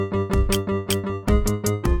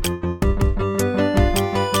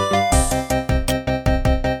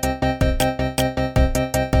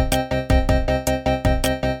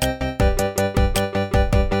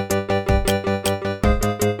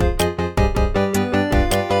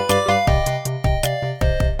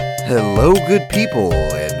Hello, good people,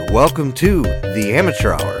 and welcome to the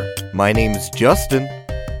Amateur Hour. My name's Justin.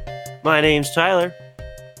 My name's Tyler.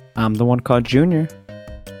 I'm the one called Junior.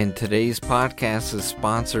 And today's podcast is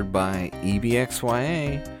sponsored by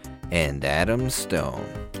EBXYA and Adam Stone.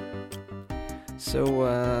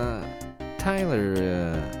 So,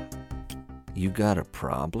 Tyler, you got a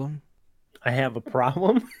problem? I have a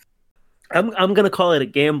problem. I'm gonna call it a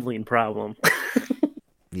gambling problem.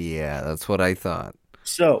 Yeah, that's what I thought.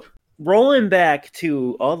 So, rolling back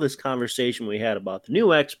to all this conversation we had about the new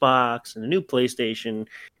Xbox and the new PlayStation and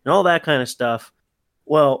all that kind of stuff.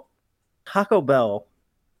 Well, Taco Bell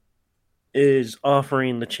is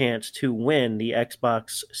offering the chance to win the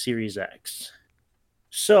Xbox Series X.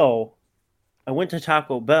 So, I went to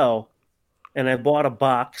Taco Bell and I bought a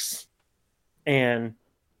box and,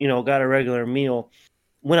 got a regular meal.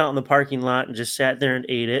 Went out in the parking lot and just sat there and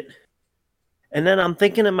ate it. And then I'm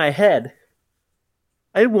thinking in my head,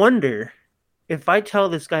 I wonder if I tell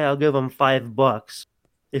this guy I'll give him $5,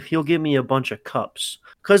 if he'll give me a bunch of cups.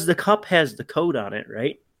 Because the cup has the code on it,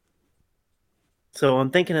 right? So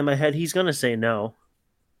I'm thinking in my head, he's going to say no.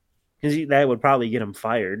 Because that would probably get him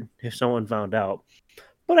fired if someone found out.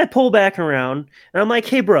 But I pull back around and I'm like,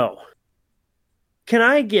 hey, bro,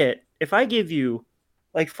 if I give you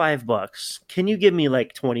like $5, can you give me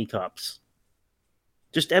like 20 cups?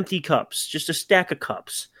 Just empty cups, just a stack of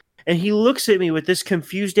cups. And he looks at me with this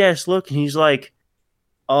confused ass look and he's like,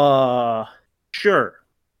 sure.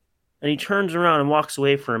 And he turns around and walks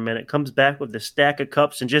away for a minute, comes back with a stack of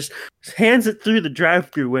cups and just hands it through the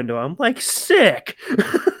drive-thru window. I'm like, sick.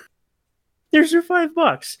 There's your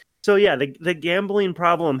 $5. So yeah, the gambling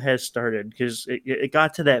problem has started because it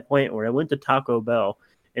got to that point where I went to Taco Bell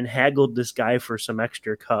and haggled this guy for some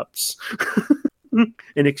extra cups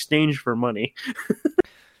in exchange for money.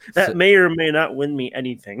 That may or may not win me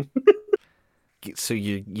anything. So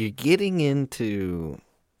you're getting into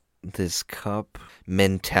this cup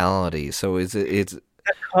mentality. So it's the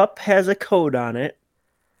cup has a code on it.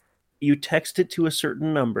 You text it to a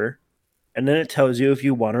certain number, and then it tells you if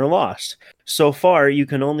you won or lost. So far, you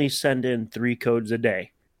can only send in 3 codes a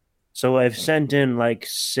day. So I've sent in like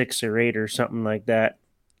 6 or 8 or something like that,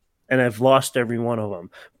 and I've lost every one of them.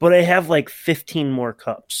 But I have like 15 more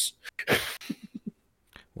cups.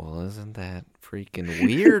 Well, isn't that freaking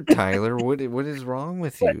weird, Tyler? What is wrong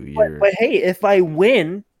with you? But hey, if I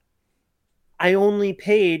win, I only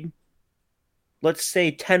paid, let's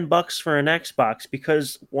say, $10 for an Xbox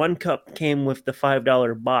because one cup came with the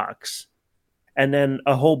 $5 box, and then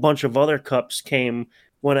a whole bunch of other cups came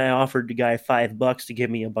when I offered the guy $5 to give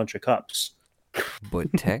me a bunch of cups.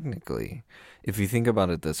 But technically, if you think about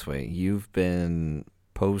it this way, you've been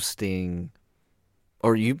posting,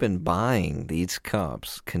 or you've been buying these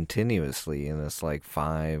cups continuously, and it's like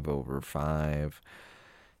 5 over 5.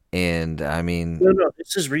 And I mean, No,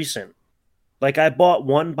 this is recent. Like I bought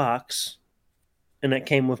one box, and it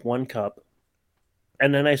came with one cup,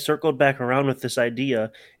 and then I circled back around with this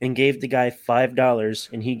idea and gave the guy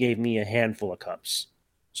 $5, and he gave me a handful of cups.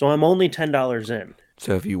 So I'm only $10 in.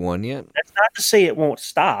 So have you won yet? That's not to say it won't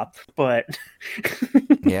stop, but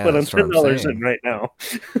yeah, but I'm $10 in right now.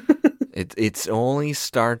 It's only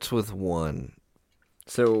starts with 1.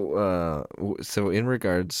 So in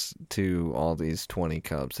regards to all these 20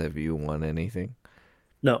 cups, have you won anything?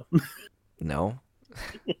 No. No?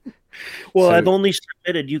 Well, I've only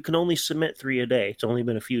submitted. You can only submit 3 a day. It's only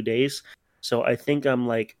been a few days. So I think I'm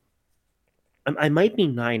like, I might be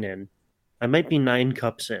 9 in. I might be 9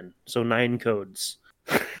 cups in. So 9 codes.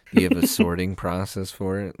 You have a sorting process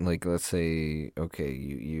for it? Like, let's say, okay,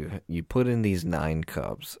 you put in these 9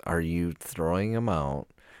 cups. Are you throwing them out,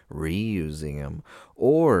 reusing them,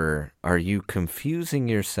 or are you confusing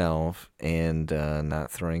yourself and not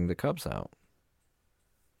throwing the cups out?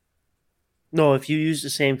 No, if you use the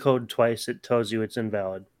same code twice, it tells you it's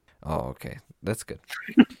invalid. Oh, okay. That's good.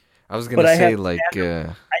 I was going to say, I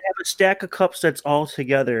have a stack of cups that's all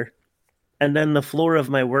together, and then the floor of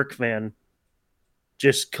my work van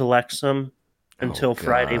just collects them until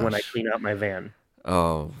Friday when I clean out my van.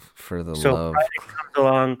 Oh, for the love. So Friday comes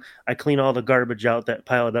along, I clean all the garbage out that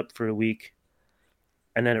piled up for a week,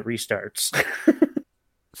 and then it restarts.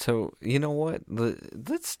 So, you know what?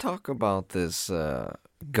 Let's talk about this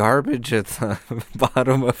garbage at the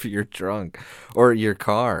bottom of your trunk or your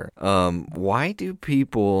car. Why do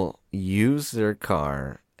people use their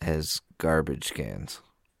car as garbage cans?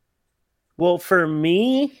 Well, for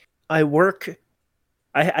me,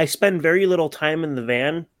 I spend very little time in the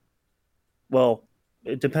van. Well,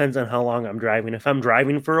 it depends on how long I'm driving. If I'm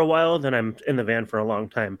driving for a while, then I'm in the van for a long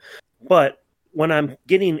time. But when I'm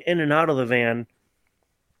getting in and out of the van,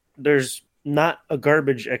 there's not a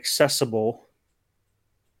garbage accessible,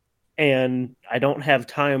 and I don't have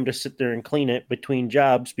time to sit there and clean it between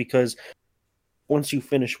jobs because once you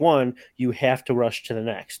finish one, you have to rush to the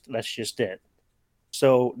next. That's just it.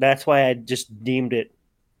 So that's why I just deemed it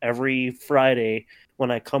every Friday when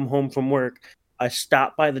I come home from work. I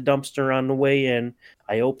stop by the dumpster on the way in.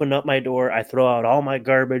 I open up my door. I throw out all my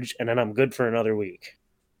garbage, and then I'm good for another week.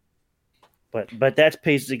 But that's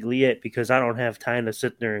basically it because I don't have time to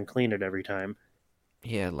sit there and clean it every time.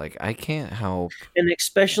 Yeah, like I can't help. And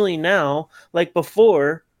especially now, like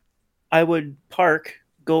before, I would park,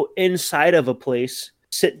 go inside of a place,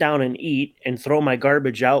 sit down and eat, and throw my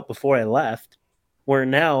garbage out before I left. Where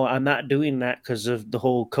now I'm not doing that because of the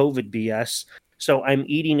whole COVID BS. So I'm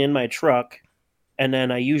eating in my truck, and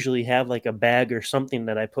then I usually have like a bag or something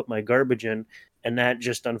that I put my garbage in, and that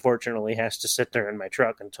just unfortunately has to sit there in my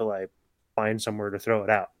truck until I find somewhere to throw it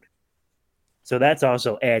out. So that's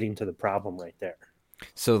also adding to the problem right there.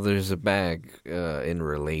 So there's a bag in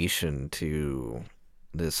relation to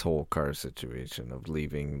this whole car situation of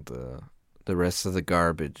leaving the rest of the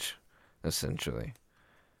garbage, essentially.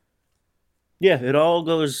 Yeah, it all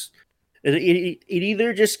goes. It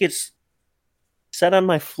either just gets set on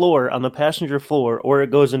my floor, on the passenger floor, or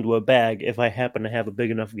it goes into a bag if I happen to have a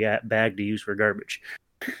big enough bag to use for garbage.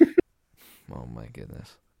 Oh my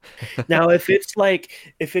goodness. Now, if it's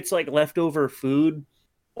like leftover food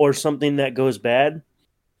or something that goes bad,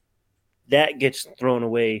 that gets thrown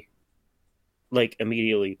away like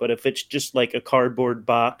immediately. But if it's just like a cardboard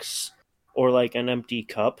box or like an empty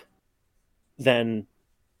cup, then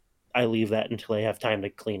I leave that until I have time to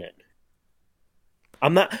clean it.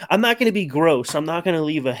 I'm not going to be gross. I'm not going to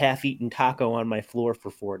leave a half-eaten taco on my floor for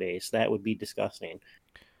 4 days. That would be disgusting.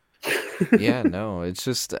 Yeah, no, it's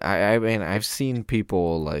just I mean I've seen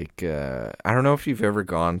people like I don't know if you've ever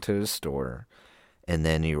gone to a store and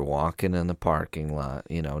then you're walking in the parking lot,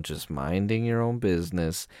 just minding your own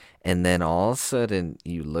business, and then all of a sudden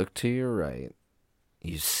you look to your right,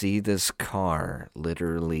 you see this car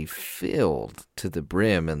literally filled to the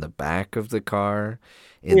brim in the back of the car,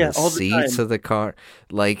 in Yeah, the all the seats time. of the car.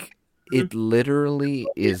 Like, Mhm. it literally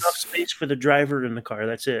Enough is, space for the driver in the car.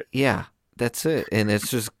 That's it. yeah, that's it. And it's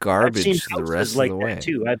just I've seen garbage the houses rest of like the that way.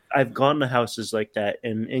 too. I've gone to houses like that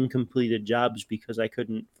and incompleted jobs because I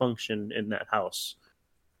couldn't function in that house.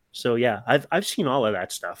 So yeah, I've seen all of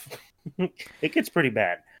that stuff. It gets pretty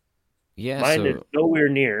bad. Yeah, Mine is so nowhere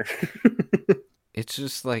near. it's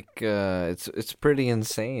just like it's pretty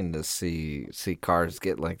insane to see cars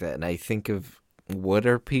get like that, and I think of what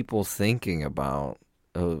are people thinking about,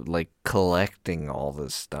 like collecting all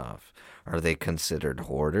this stuff? Are they considered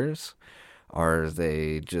hoarders? Are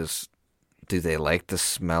they just do they like the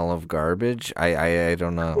smell of garbage? I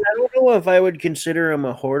don't know. I don't know if I would consider him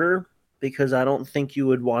a hoarder because I don't think you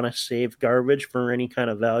would want to save garbage for any kind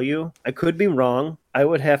of value. I could be wrong. I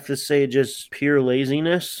would have to say just pure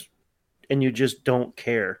laziness and you just don't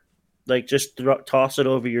care. Like just toss it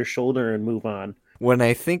over your shoulder and move on. When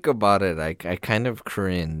I think about it, I kind of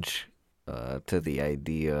cringe to the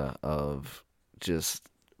idea of just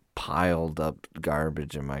piled up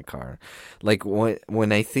garbage in my car. Like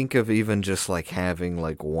when I think of even just like having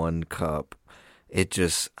like one cup, it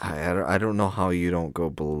just I don't know how you don't go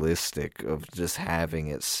ballistic of just having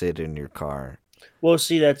it sit in your car. Well,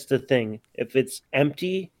 see, that's the thing. If it's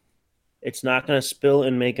empty, it's not going to spill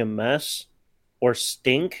and make a mess or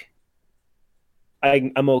stink.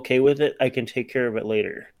 I'm okay with it. I can take care of it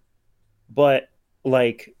later. But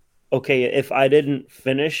like, okay, if I didn't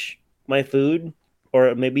finish my food,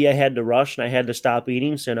 or maybe I had to rush and I had to stop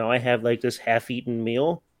eating, so now I have like this half-eaten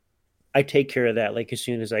meal. I take care of that like as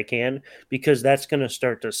soon as I can because that's gonna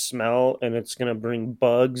start to smell and it's gonna bring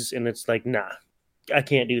bugs and it's like, nah, I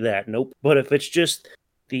can't do that. Nope. But if it's just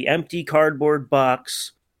the empty cardboard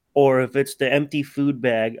box or if it's the empty food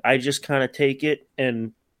bag, I just kind of take it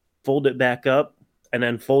and fold it back up and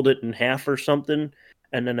then fold it in half or something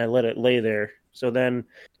and then I let it lay there. So then,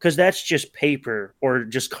 because that's just paper or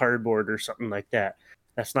just cardboard or something like that,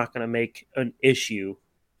 that's not going to make an issue.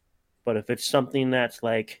 But if it's something that's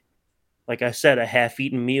like I said, a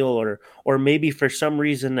half-eaten meal, or maybe for some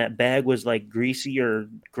reason that bag was like greasy or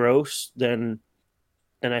gross, then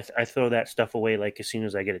I throw that stuff away like as soon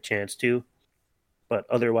as I get a chance to. But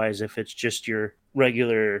otherwise, if it's just your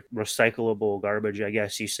regular recyclable garbage, I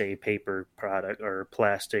guess you say paper product or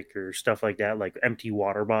plastic or stuff like that, like empty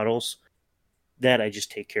water bottles, that I just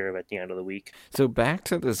take care of at the end of the week. So back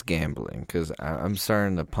to this gambling, because I'm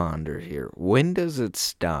starting to ponder here. When does it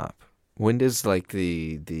stop? When does like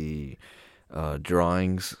the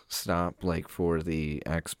drawings stop? Like for the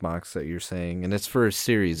Xbox that you're saying, and it's for a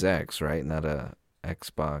Series X, right? Not a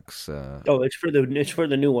Xbox. Oh, it's for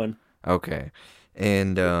the new one. Okay,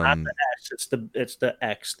 and It's not the S. It's the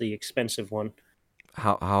X, the expensive one.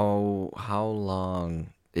 how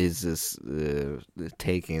long is this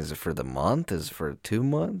taking? Is it for the month? Is it for 2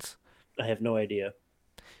 months? I have no idea.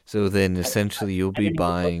 So then I, essentially you'll I be didn't even look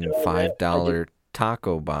at buying all that. $5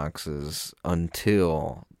 taco boxes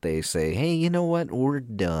until they say, "Hey, you know what? We're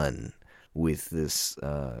done with this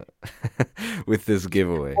with this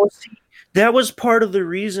giveaway." Well, see, that was part of the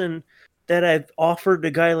reason that I've offered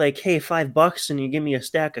a guy like, hey, $5 and you give me a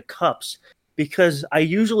stack of cups. Because I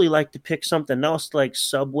usually like to pick something else like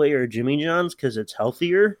Subway or Jimmy John's because it's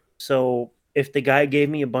healthier. So if the guy gave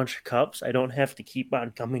me a bunch of cups, I don't have to keep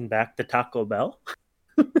on coming back to Taco Bell.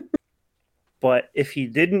 But if he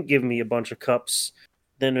didn't give me a bunch of cups,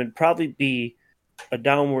 then it'd probably be a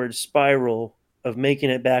downward spiral of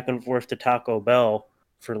making it back and forth to Taco Bell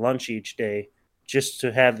for lunch each day just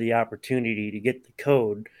to have the opportunity to get the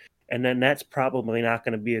code. And then that's probably not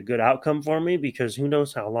going to be a good outcome for me because who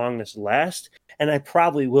knows how long this lasts. And I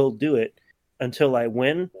probably will do it until I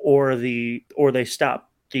win or they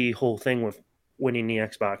stop the whole thing with winning the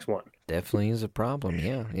Xbox One. Definitely is a problem.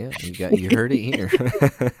 Yeah, yeah. You heard it here.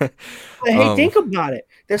 But hey, um think about it.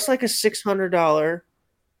 That's like a $600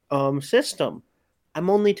 system. I'm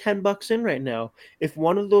only $10 in right now. If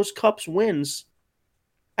one of those cups wins,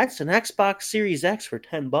 that's an Xbox Series X for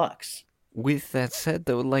 $10. with that said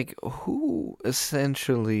though, like who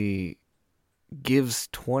essentially gives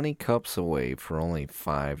 20 cups away for only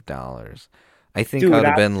 $5? I think Dude, I'd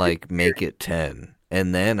have I been like, make it 10.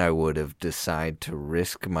 And then I would have decided to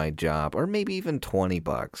risk my job, or maybe even $20.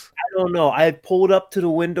 don't know. I pulled up to the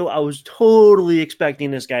window. I was totally expecting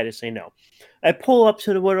this guy to say no. I pull up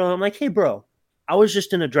to the window. And I'm like, hey, bro, I was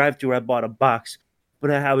just in a drive-through. I bought a box,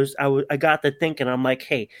 but I got to thinking. I'm like,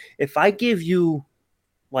 hey, if I give you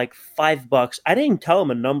like $5, I didn't tell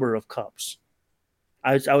him a number of cups.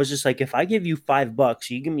 I was just like, if I give you $5,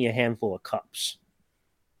 you give me a handful of cups.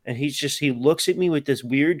 And he looks at me with this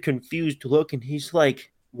weird, confused look, and he's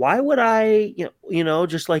like, why would I,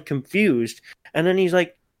 just like confused. And then he's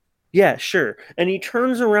like, yeah, sure. And he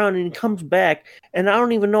turns around and he comes back, and I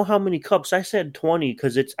don't even know how many cups. I said 20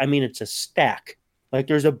 because it's a stack. Like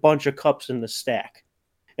there's a bunch of cups in the stack.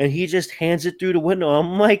 And he just hands it through the window.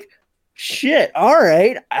 I'm like, shit, all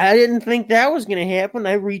right. I didn't think that was going to happen.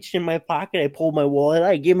 I reached in my pocket, I pulled my wallet,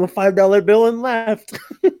 I gave him a $5 bill and left.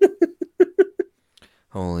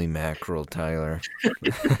 Holy mackerel, Tyler.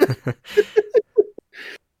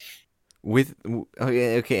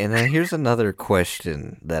 Okay, and then here's another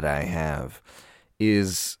question that I have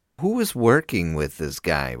is who was working with this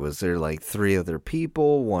guy? Was there like three other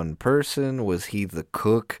people, one person? Was he the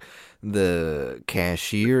cook, the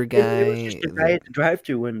cashier It was just guy? a guy at the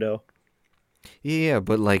drive-through window. Yeah,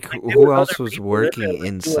 but like Like there who was other else was people in there working like doing their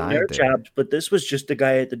inside there? jobs, but this was just a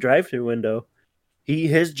guy at the drive-through window.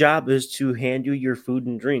 His job is to hand you your food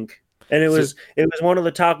and drink. And it So was it was one of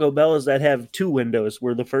the Taco Bells that have two windows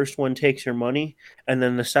where the first one takes your money and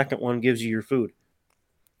then the second one gives you your food.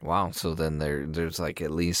 wow, so then there's like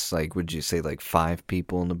at least like would you say like 5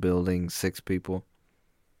 people in the building, 6 people?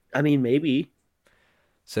 I mean, maybe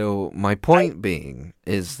So my I point being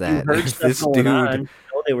is you that heard if stuff this going dude, on.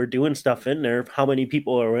 They were doing stuff in there. How many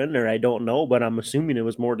people are in there? I don't know, but I'm assuming it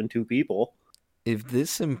was more than two people. if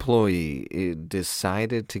this employee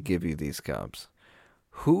decided to give you these cups,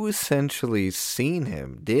 who essentially seen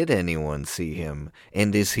him? Did anyone see him?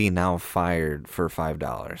 And is he now fired for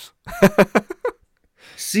 $5?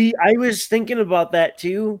 See, I was thinking about that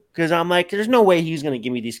too because I'm like, there's no way he's going to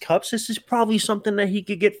give me these cups. This is probably something that he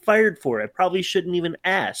could get fired for. I probably shouldn't even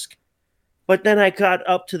ask. But then I got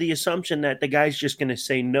up to the assumption that the guy's just going to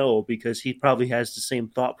say no because he probably has the same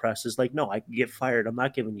thought process. Like, no, I can get fired. I'm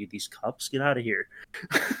not giving you these cups. Get out of here.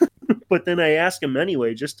 But then I asked him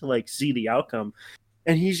anyway just to like see the outcome.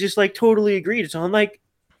 And he's just like totally agreed. So I'm like,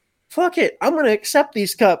 fuck it. I'm going to accept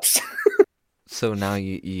these cups. So now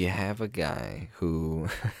you have a guy who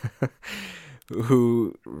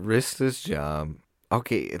who risked his job.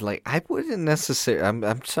 Okay, like I wouldn't necessarily.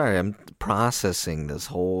 I'm sorry. I'm processing this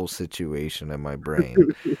whole situation in my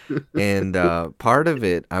brain, and part of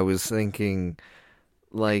it, I was thinking,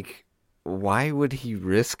 like, why would he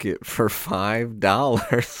risk it for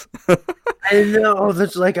 $5? I know.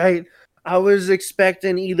 That's like I was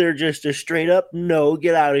expecting either just a straight up no,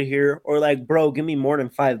 get out of here, or like, bro, give me more than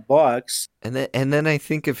 $5. And then I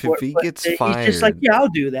think if he But gets he's just like, fired, yeah, I'll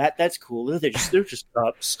do that. That's cool. They're just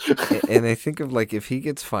cups. and I think of like if he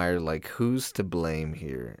gets fired, like who's to blame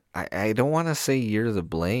here? I don't want to say you're the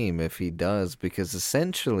blame if he does, because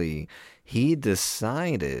essentially he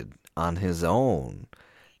decided on his own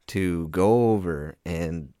to go over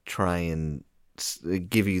and try and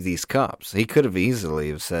give you these cups. He could have easily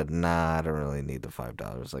have said, "Nah, I don't really need the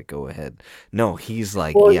 $5. Like, go ahead." No, he's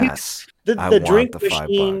like, Well, "Yes, I the want drink the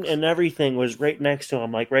machine $5." and everything was right next to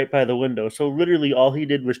him, like right by the window. So literally, all he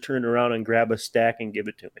did was turn around and grab a stack and give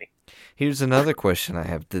it to me. Here's another question I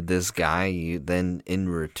have: did this guy then, in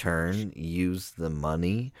return, use the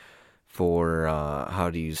money for how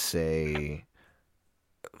do you say?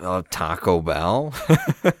 Taco Bell?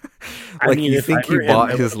 I Like, mean, you if I think he were him, bought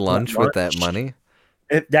I would his have bought lunch with that lunch. money?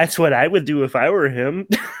 That's what I would do if I were him.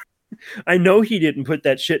 I know he didn't put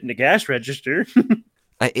that shit in the gas register.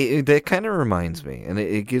 That kind of reminds me, and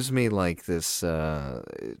it gives me like this.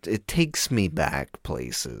 It takes me back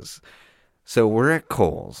places. So we're at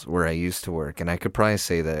Kohl's, where I used to work, and I could probably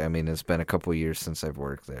say that. I mean, it's been a couple years since I've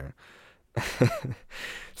worked there.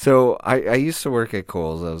 So I used to work at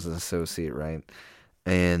Kohl's. I was an associate, right?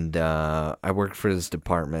 And I worked for this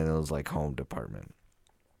department. It was like home department.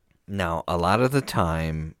 Now, a lot of the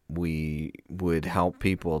time, we would help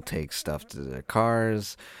people take stuff to their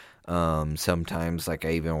cars. Sometimes, like,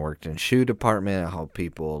 I even worked in shoe department. I help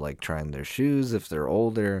people, like, trying their shoes if they're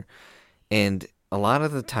older. And a lot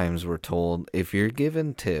of the times we're told, if you're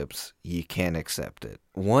given tips, you can't accept it.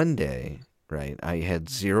 One day, right, I had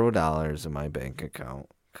 $0 in my bank account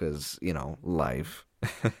because, life.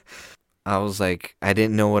 I was like, I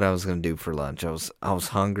didn't know what I was gonna do for lunch. I was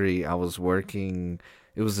hungry. I was working.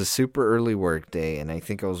 It was a super early work day, and I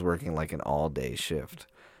think I was working like an all day shift.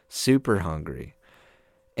 Super hungry.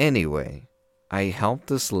 Anyway, I helped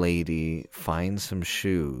this lady find some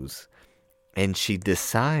shoes, and she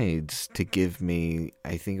decides to give me,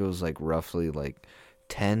 I think it was like roughly like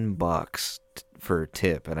 $10 for a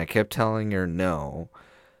tip, and I kept telling her no,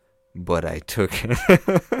 but I took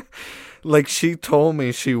it. Like, she told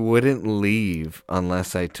me she wouldn't leave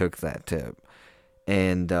unless I took that tip.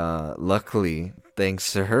 And luckily,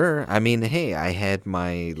 thanks to her, I mean, hey, I had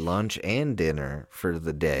my lunch and dinner for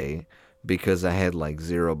the day because I had like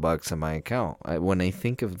 $0 in my account. When I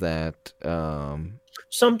think of that,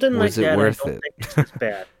 Something like was it that, I worth don't it? think is as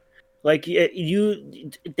bad. Like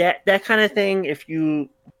that kind of thing. If the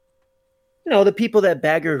people that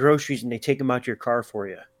bag your groceries and they take them out your car for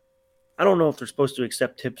you. I don't know if they're supposed to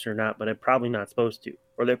accept tips or not, but they're probably not supposed to,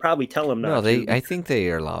 or they probably tell them No, not to. I think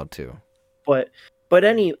they are allowed to. But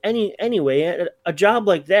anyway, a job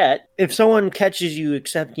like that, if someone catches you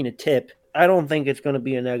accepting a tip, I don't think it's going to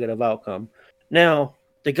be a negative outcome. Now,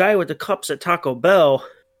 the guy with the cups at Taco Bell,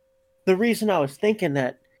 the reason I was thinking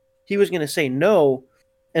that he was going to say no,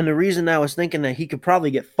 and the reason I was thinking that he could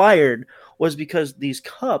probably get fired was because these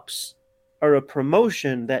cups are a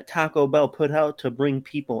promotion that Taco Bell put out to bring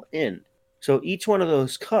people in. So each one of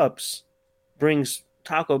those cups brings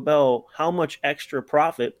Taco Bell how much extra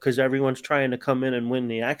profit because everyone's trying to come in and win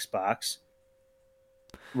the Xbox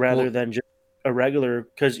rather Well, than just a regular.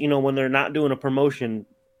 Because, when they're not doing a promotion,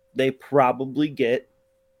 they probably get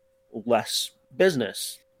less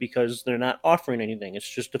business because they're not offering anything. It's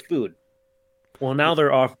just a food. Well, now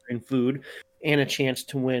they're offering food and a chance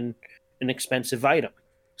to win an expensive item.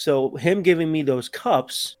 So him giving me those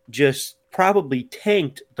cups just probably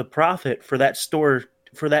tanked the profit for that store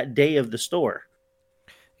for that day of the store.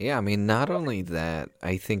 yeah, I mean, not only that,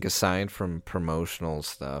 I think aside from promotional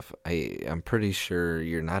stuff, I'm pretty sure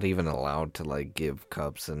you're not even allowed to like give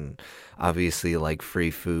cups and obviously like free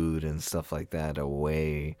food and stuff like that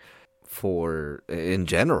away for in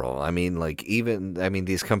general. I mean, like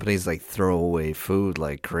these companies like throw away food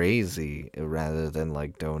like crazy rather than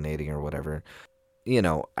like donating or whatever.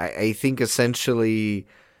 I think essentially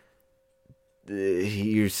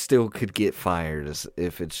you still could get fired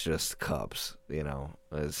if it's just cups,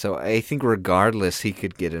 So I think regardless, he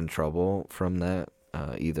could get in trouble from that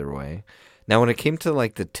either way. Now, when it came to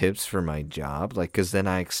like the tips for my job, like, because then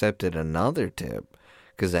I accepted another tip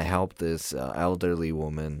because I helped this elderly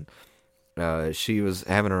woman. She was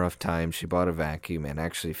having a rough time. She bought a vacuum and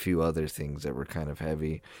actually a few other things that were kind of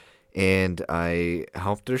heavy. And I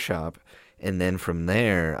helped her shop. And then from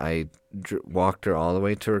there, I walked her all the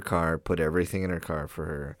way to her car, put everything in her car for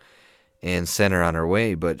her, and sent her on her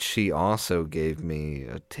way. But she also gave me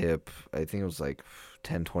a tip. I think it was like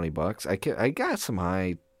 10, $20. I got some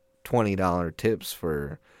high $20 tips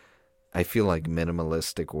for, I feel like,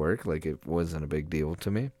 minimalistic work. Like, it wasn't a big deal to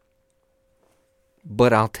me.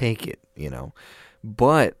 But I'll take it.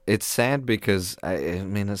 But it's sad because, I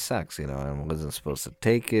mean, it sucks, I wasn't supposed to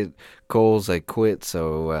take it. Kohl's, I quit,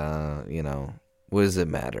 so, what does it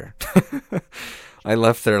matter? I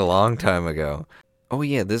left there a long time ago. Oh,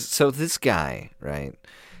 yeah, this guy, right?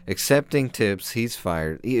 Accepting tips, he's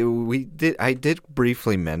fired. I did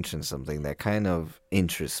briefly mention something that kind of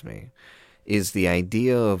interests me. Is the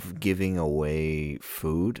idea of giving away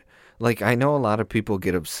food. Like, I know a lot of people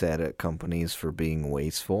get upset at companies for being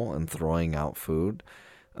wasteful and throwing out food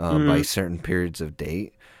by Mm, certain periods of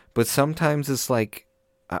date. But sometimes it's like,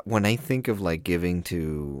 when I think of like giving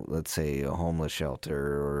to, let's say, a homeless shelter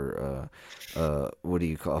or what do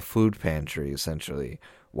you call a food pantry, essentially.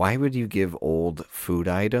 Why would you give old food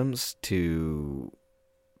items to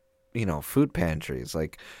food pantries?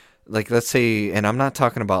 Like let's say, and I'm not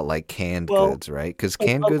talking about like canned well, goods, right? Because a,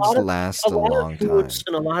 canned a goods lot of last a a lot of long foods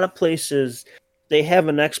time. in a lot of places they have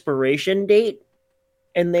an expiration date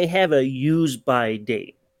and they have a use by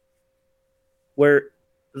date where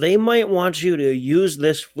they might want you to use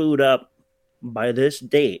this food up by this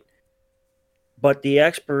date, but the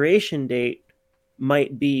expiration date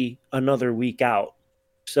might be another week out.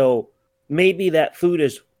 So maybe that food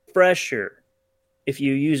is fresher if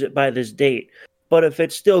you use it by this date. But if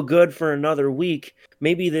it's still good for another week,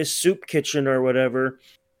 maybe this soup kitchen or whatever,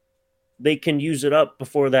 they can use it up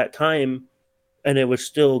before that time and it was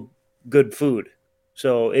still good food.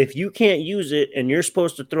 So if you can't use it and you're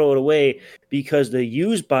supposed to throw it away because the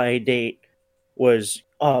use by date was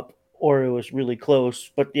up or it was really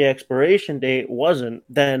close, but the expiration date wasn't,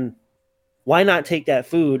 then why not take that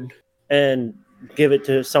food and give it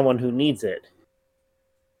to someone who needs it?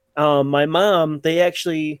 My mom, they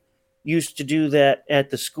actually used to do that at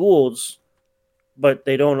the schools, but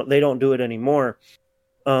they don't do it anymore.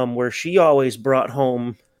 Where she always brought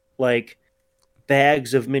home like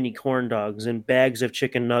bags of mini corn dogs and bags of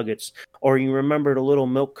chicken nuggets. Or you remember the little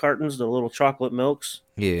milk cartons, the little chocolate milks?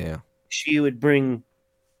 Yeah. She would bring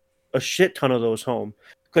a shit ton of those home.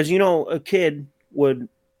 Because, a kid would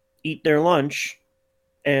eat their lunch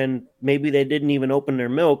and maybe they didn't even open their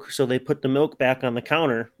milk, so they put the milk back on the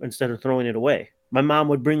counter instead of throwing it away. My mom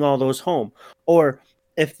would bring all those home. Or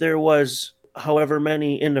if there was however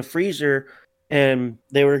many in the freezer and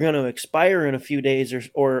they were going to expire in a few days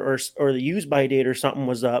or the use by date or something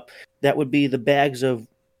was up, that would be the bags of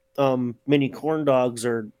mini corn dogs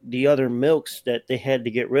or the other milks that they had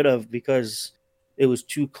to get rid of because it was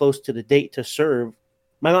too close to the date to serve.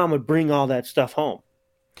 My mom would bring all that stuff home.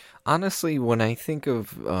 Honestly, when I think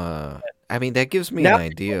of, I mean, that gives me an Now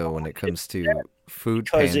idea when it comes to food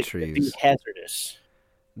because it could be pantries. hazardous.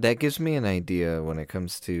 That gives me an idea when it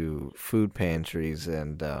comes to food pantries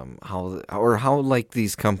and how like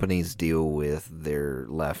these companies deal with their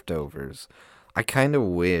leftovers. I kind of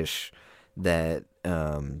wish that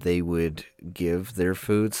they would give their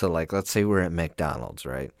food. So like, let's say we're at McDonald's,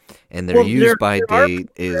 right? And their Well, use by there are date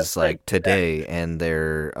is programs like like today, and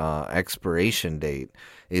their expiration date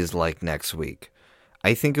is like next week.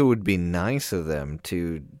 I think it would be nice of them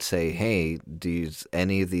to say, "Hey, does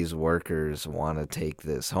any of these workers want to take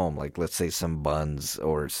this home? Like, let's say some buns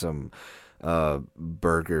or some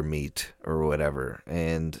burger meat or whatever."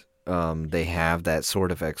 And they have that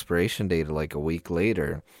sort of expiration date like a week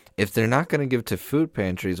later. If they're not going to give to food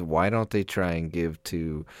pantries, why don't they try and give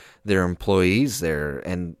to their employees there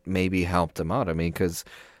and maybe help them out? I mean, because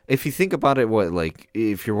if you think about it, what, like,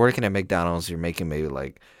 if you're working at McDonald's, you're making maybe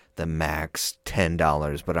like the max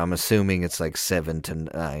 $10, but I'm assuming it's like $7 to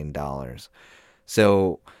 $9.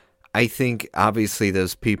 So I think obviously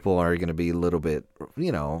those people are going to be a little bit,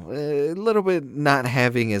 a little bit not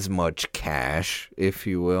having as much cash, if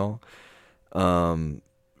you will, um,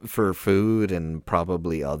 for food and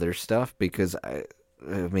probably other stuff because I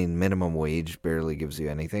mean, minimum wage barely gives you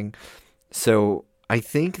anything. So I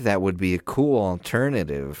think that would be a cool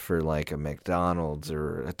alternative for like a McDonald's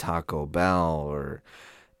or a Taco Bell or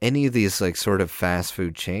any of these like sort of fast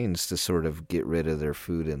food chains to sort of get rid of their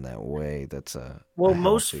food in that way. That's a well,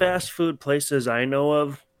 most healthy way. fast food places I know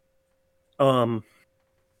of, um,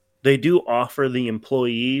 they do offer the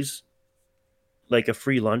employees like a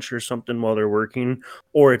free lunch or something while they're working,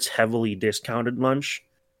 or it's heavily discounted lunch.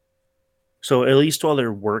 So at least while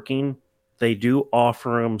they're working, they do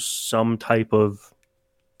offer them some type of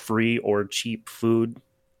free or cheap food.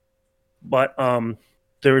 But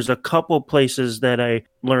there's a couple places that I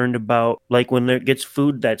learned about, like when there gets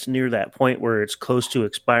food that's near that point where it's close to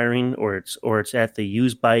expiring or it's at the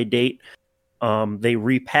use by date. They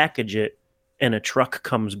repackage it, and a truck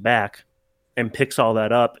comes back and picks all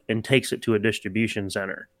that up and takes it to a distribution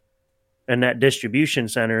center. And that distribution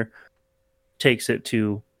center takes it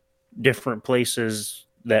to different places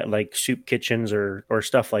that like soup kitchens or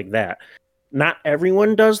stuff like that. Not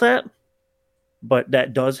everyone does that, but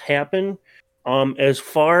that does happen. As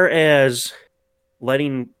far as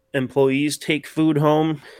letting employees take food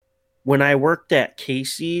home, when I worked at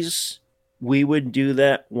Casey's, we would do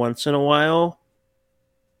that once in a while,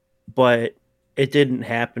 but it didn't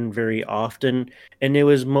happen very often. And it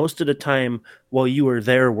was most of the time while you were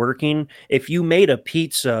there working. If you made a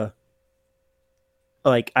pizza,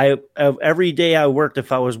 like every day I worked,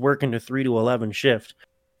 if I was working a 3 to 11 shift,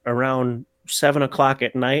 around 7 o'clock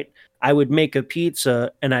at night, I would make a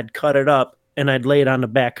pizza and I'd cut it up and I'd lay it on the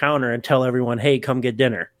back counter and tell everyone, "Hey, come get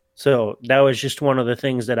dinner." So that was just one of the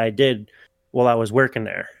things that I did while I was working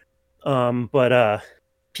there. But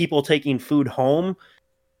people taking food home,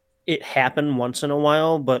 it happened once in a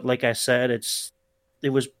while, but like I said, it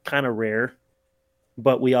was kind of rare.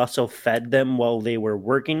 But we also fed them while they were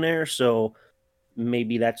working there, so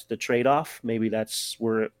maybe that's the trade off. Maybe that's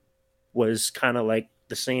where it was kind of like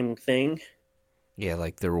the same thing. Yeah,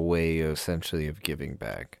 like their way essentially of giving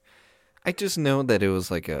back. I just know that it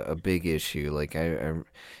was like a big issue. Like I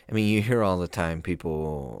mean, you hear all the time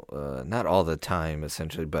people, not all the time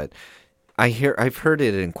essentially, but I've heard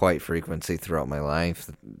it in quite frequency throughout my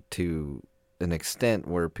life to an extent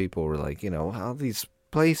where people were like, how these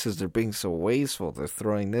places they're being so wasteful. They're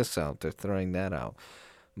throwing this out. They're throwing that out.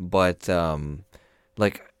 But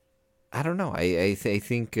like I don't know. I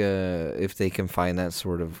think if they can find that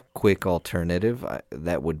sort of quick alternative,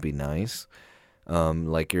 that would be nice.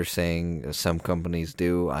 Like you're saying, some companies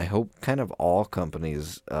do. I hope kind of all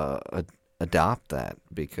companies adopt that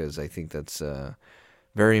because I think that's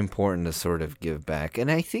very important to sort of give back.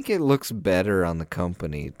 And I think it looks better on the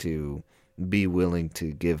company to be willing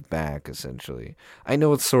to give back, essentially. I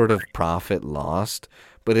know it's sort of profit lost,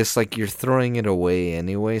 but it's like you're throwing it away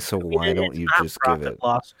anyway, so why don't It's you not just give profit it?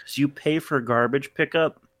 loss because you pay for garbage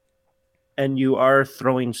pickup and you are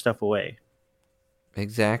throwing stuff away.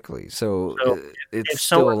 Exactly. So So it's if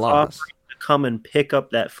still a someone's loss. offering to come and pick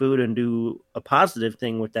up that food and do a positive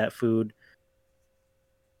thing with that food,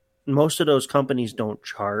 most of those companies don't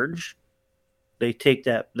charge. They take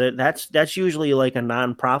that's usually like a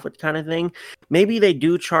nonprofit kind of thing. Maybe they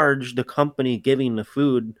do charge the company giving the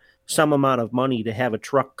food some amount of money to have a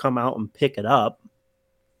truck come out and pick it up.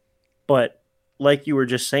 But like you were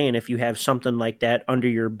just saying, if you have something like that under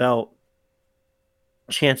your belt,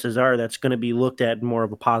 chances are that's going to be looked at in more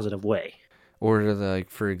of a positive way. Or like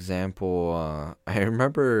for example, I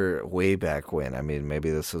remember way back when. I mean, maybe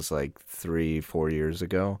this was like 3, 4 years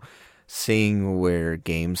ago. Seeing where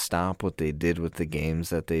GameStop, what they did with the games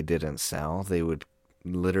that they didn't sell, they would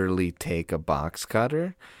literally take a box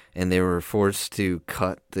cutter and they were forced to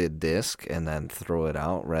cut the disc and then throw it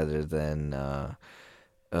out rather than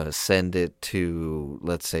send it to,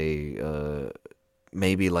 let's say,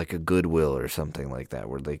 maybe like a Goodwill or something like that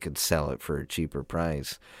where they could sell it for a cheaper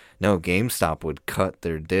price. No, GameStop would cut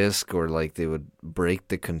their disc or like they would break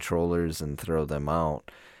the controllers and throw them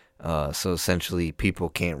out. So essentially people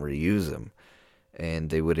can't reuse them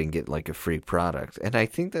and they wouldn't get like a free product. And I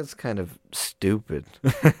think that's kind of stupid.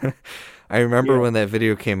 I remember Yeah, when that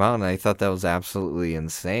video came out and I thought that was absolutely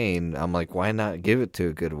insane. I'm like, why not give it to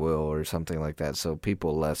a Goodwill or something like that so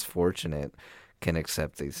people less fortunate can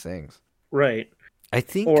accept these things? right. I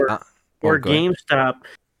think. Or Oh, or go ahead. GameStop.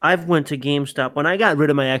 I've went to GameStop when I got rid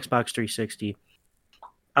of my Xbox 360.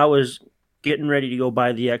 I was getting ready to go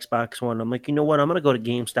buy the Xbox One. I'm like, you know what? I'm gonna go to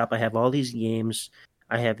GameStop. I have all these games.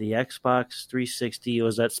 I have the Xbox 360. It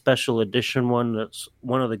was that special edition one. That's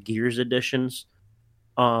one of the Gears editions.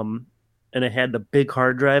 Um, and it had the big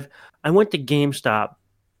hard drive. I went to GameStop.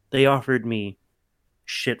 They offered me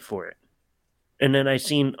shit for it. And then I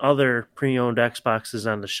seen other pre-owned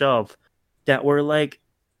Xboxes on the shelf that were like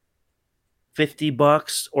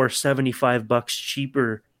 $50 or $75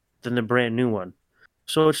 cheaper than the brand new one.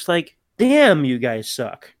 So it's like, damn, you guys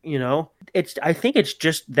suck. I think it's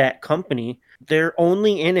just that company. They're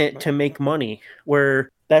only in it to make money. Where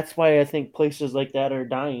that's why I think places like that are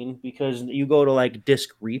dying because you go to like disc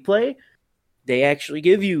replay, they actually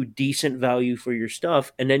give you decent value for your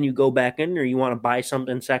stuff, and then you go back in there, you want to buy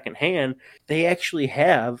something secondhand, they actually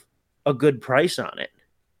have a good price on it.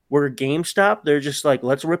 Where GameStop, they're just like,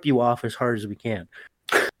 let's rip you off as hard as we can.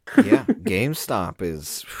 Yeah, GameStop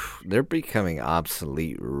is they're becoming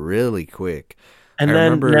obsolete really quick. I And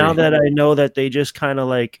then now remember, that I know that they just kind of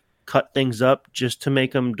like cut things up just to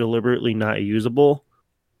make them deliberately not usable,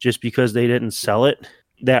 just because they didn't sell it,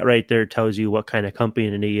 that right there tells you what kind of company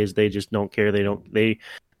it is. They just don't care.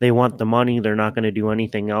 They want the money. They're not going to do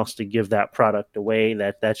anything else to give that product away.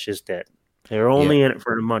 That's just it. They're yeah, only in it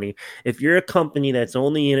for the money. If you're a company that's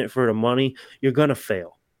only in it for the money, you're gonna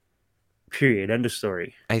fail. Period. End of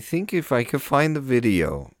story. I think if I could find the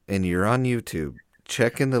video and you're on YouTube,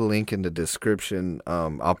 check in the link in the description.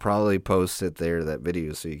 I'll probably post it there, that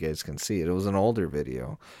video, so you guys can see it. It was an older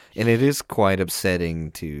video, and it is quite upsetting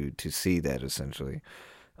to see that, essentially.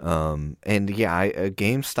 And yeah,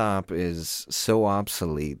 GameStop is so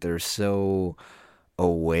obsolete. They're so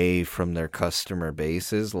away from their customer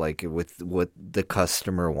bases, like with what the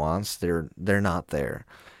customer wants. They're not there.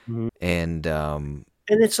 Mhm. And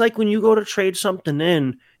it's like when you go to trade something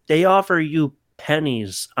in, they offer you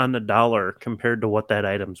pennies on the dollar compared to what that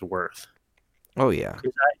item's worth. oh yeah,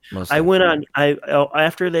 I went on.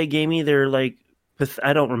 After they gave me their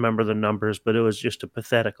I don't remember the numbers, but it was just a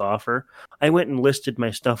pathetic offer. I went and listed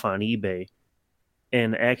my stuff on eBay,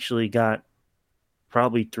 and actually got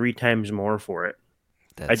probably 3 times more for it.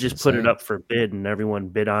 I just put it up for bid, and everyone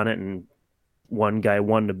bid on it, and one guy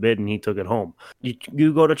won the bid, and he took it home.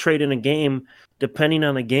 You go to trade in a game, depending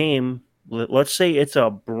on the game. Let's say it's a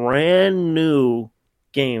brand new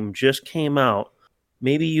game, just came out.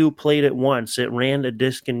 Maybe you played it once. It ran the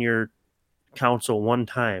disc in your console one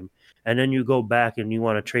time, and then you go back and you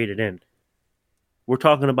want to trade it in. We're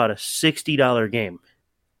talking about a $60 game.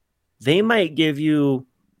 They might give you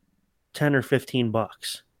 10 or 15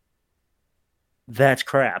 bucks. That's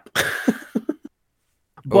crap.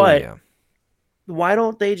 But why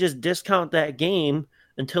don't they just discount that game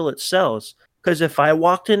until it sells? Because if I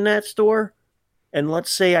walked in that store and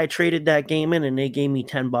let's say I traded that game in and they gave me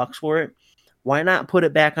 10 bucks for it, why not put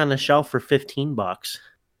it back on the shelf for 15 bucks?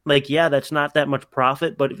 Like, yeah, that's not that much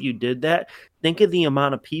profit, but if you did that, think of the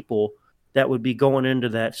amount of people that would be going into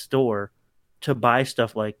that store to buy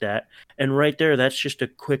stuff like that. And right there, that's just a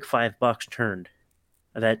quick $5 turned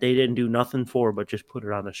that they didn't do nothing for but just put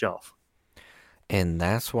it on the shelf. And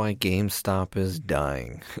that's why GameStop is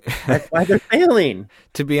dying. That's why they're failing.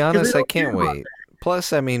 To be honest, I can't wait.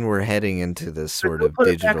 Plus, I mean, we're heading into this sort of put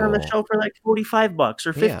digital. It back on the shelf for like $45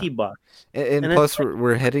 or $50. And plus,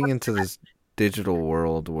 we're heading into this digital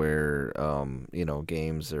world where,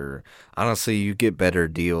 games are honestly, you get better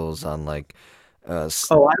deals on like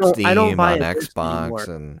Steam, I don't buy on Xbox,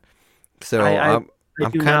 and so I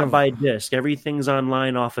I'm do kind not of buy disc. Everything's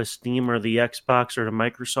online off of Steam or the Xbox or the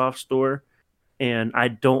Microsoft store. And I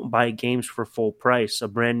don't buy games for full price. A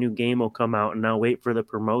brand new game will come out, and I'll wait for the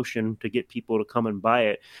promotion to get people to come and buy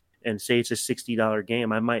it. And say it's a $60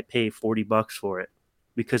 game, I might pay $40 for it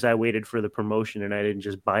because I waited for the promotion and I didn't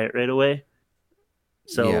just buy it right away.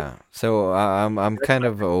 So I'm kind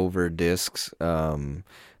of over discs,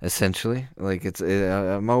 essentially. Like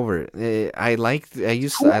I'm over it. I like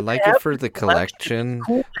it for the collection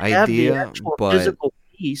idea, but physical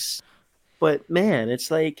piece. But man, it's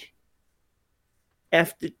like.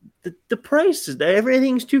 After the prices,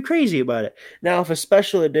 everything's too crazy about it. Now, if a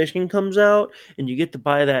special edition comes out and you get to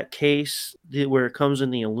buy that case where it comes in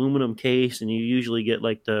the aluminum case, and you usually get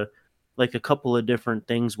like a couple of different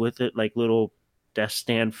things with it, like little desk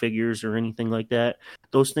stand figures or anything like that.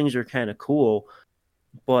 Those things are kind of cool,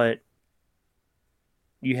 but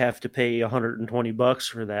you have to pay $120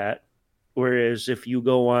 for that. Whereas if you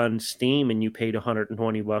go on Steam and you paid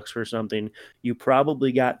 $120 for something, you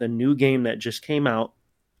probably got the new game that just came out,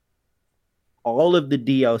 all of the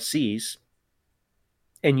DLCs,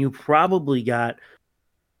 and you probably got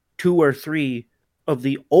 2 or 3 of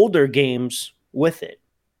the older games with it.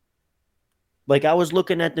 Like I was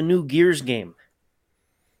looking at the new Gears game.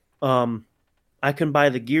 I can buy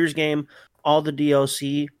the Gears game, all the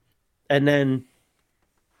DLC, and then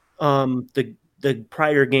the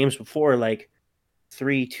prior games before, like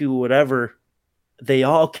 3, 2, whatever, they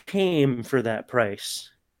all came for that price.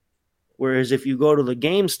 Whereas if you go to the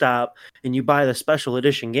GameStop and you buy the special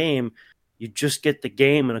edition game, you just get the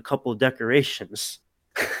game and a couple of decorations.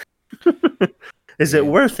 Is it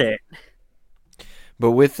worth it?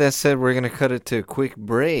 But with that said, we're going to cut it to a quick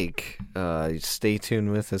break. Stay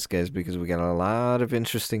tuned with us, guys, because we got a lot of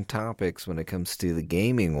interesting topics when it comes to the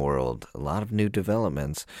gaming world. A lot of new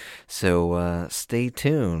developments. So stay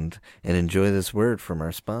tuned and enjoy this word from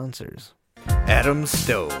our sponsors. Adam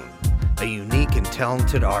Stone, a unique and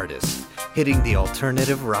talented artist, hitting the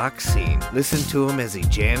alternative rock scene. Listen to him as he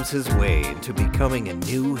jams his way into becoming a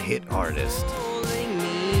new hit artist.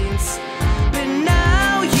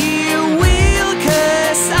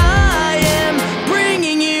 I am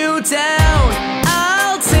bringing you down.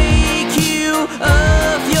 I'll take you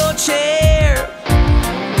off your chair,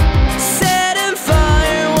 setting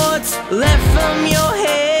fire what's left from your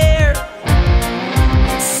hair.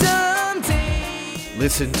 Someday.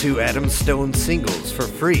 Listen to Adam Stone singles for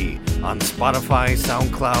free on Spotify,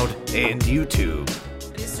 SoundCloud, and YouTube.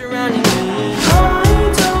 Surrounding me.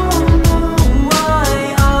 I don't know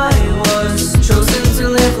why I was chosen to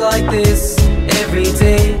live like this.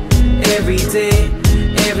 Every day,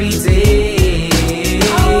 every day.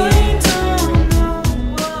 I don't know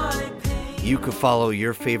why pain. You could follow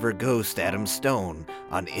your favorite ghost, Adam Stone,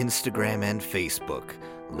 on Instagram and Facebook.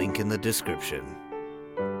 Link in the description.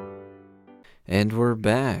 And we're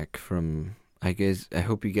back from, I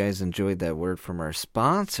hope you guys enjoyed that word from our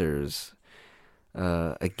sponsors.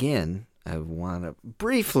 Again, I want to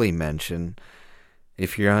briefly mention,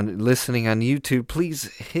 if you're listening on YouTube, please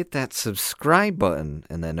hit that subscribe button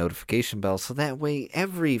and that notification bell so that way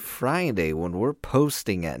every Friday when we're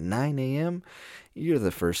posting at 9 a.m., you're the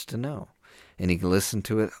first to know. And you can listen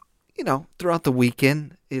to it, throughout the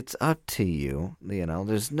weekend. It's up to you.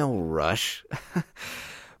 There's no rush.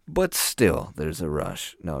 But still, there's a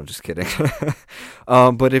rush. No, just kidding.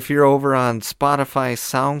 But if you're over on Spotify,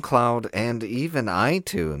 SoundCloud, and even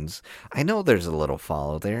iTunes, I know there's a little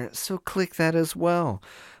follow there, so click that as well.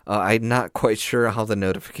 I'm not quite sure how the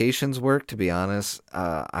notifications work, to be honest.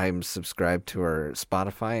 I'm subscribed to our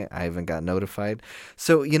Spotify. I haven't got notified.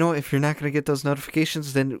 So, if you're not going to get those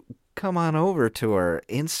notifications, then come on over to our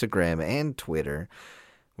Instagram and Twitter,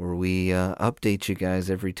 where we update you guys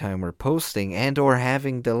every time we're posting and or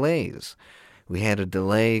having delays. We had a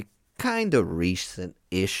delay kind of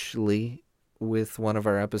recent-ishly with one of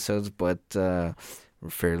our episodes, but we're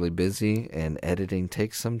fairly busy, and editing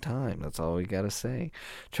takes some time. That's all we got to say.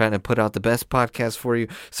 Trying to put out the best podcast for you.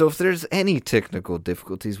 So if there's any technical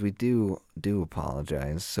difficulties, we do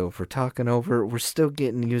apologize. So if we're talking over, we're still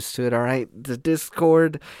getting used to it, all right? The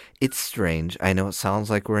Discord, it's strange. I know it sounds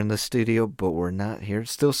like we're in the studio, but we're not here.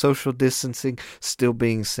 Still social distancing, still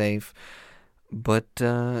being safe. But,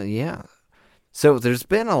 yeah. So there's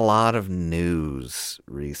been a lot of news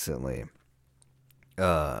recently. We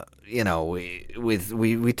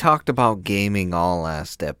talked about gaming all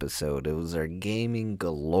last episode. It was our gaming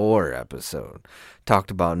galore episode. Talked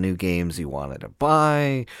about new games you wanted to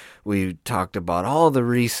buy. We talked about all the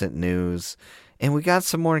recent news. And we got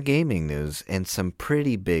some more gaming news and some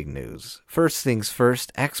pretty big news. First things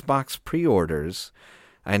first, Xbox pre-orders.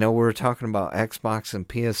 I know we were talking about Xbox and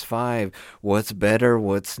PS5. What's better,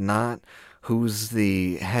 what's not? Who's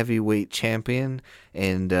the heavyweight champion?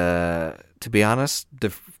 And to be honest, they're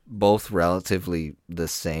both relatively the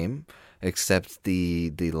same, except the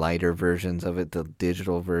lighter versions of it, the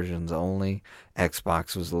digital versions only.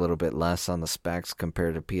 Xbox was a little bit less on the specs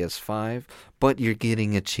compared to PS5, but you're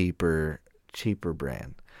getting a cheaper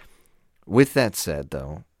brand. With that said,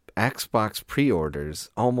 though, Xbox pre-orders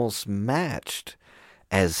almost matched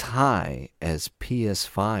as high as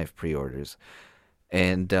PS5 pre-orders.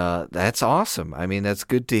 And that's awesome. I mean, that's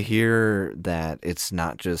good to hear that it's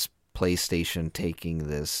not just PlayStation taking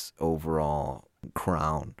this overall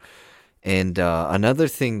crown. And another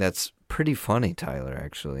thing that's pretty funny, Tyler,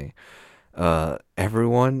 actually,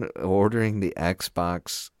 everyone ordering the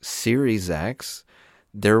Xbox Series X,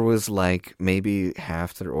 there was like maybe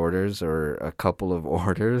half their orders or a couple of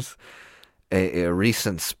orders, a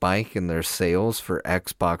recent spike in their sales for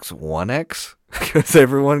Xbox One X. Because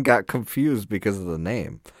everyone got confused because of the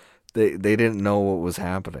name. They didn't know what was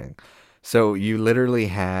happening. So you literally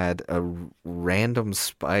had a random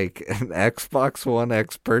spike in Xbox One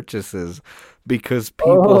X purchases because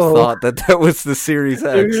people thought that was the Series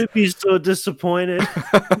X. They're going to be so disappointed.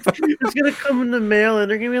 It's going to come in the mail and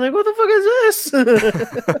they're going to be like, what the fuck is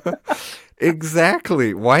this?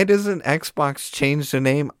 Exactly. Why doesn't Xbox change the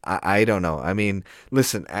name? I don't know. I mean,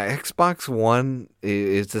 listen, Xbox One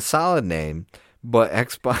is a solid name, but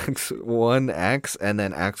Xbox One X and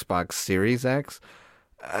then Xbox Series X,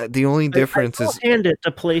 the only difference is... hand it to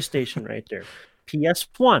PlayStation right there.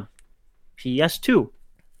 PS1, PS2,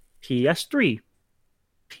 PS3,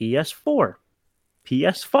 PS4,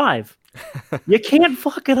 PS5. You can't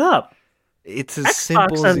fuck it up. It's as Xbox,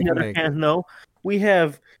 simple as on you the can other make hand, it. though, we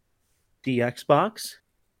have the Xbox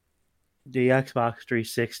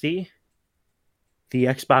 360, the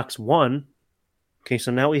Xbox One. Okay,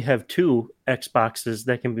 so now we have two Xboxes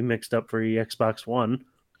that can be mixed up for the Xbox One.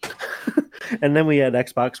 And then we had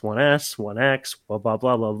Xbox One S, One X, blah, blah,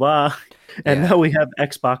 blah, blah, blah. And now we have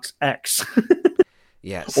Xbox X.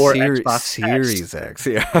 Yeah, or Xbox Xbox Series X.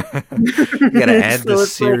 Yeah. You got to add the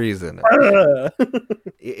series in it.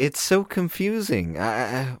 It's so confusing.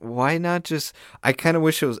 Why not just... I kind of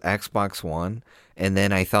wish it was Xbox One, and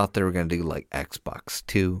then I thought they were going to do like Xbox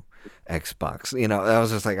 2, Xbox. I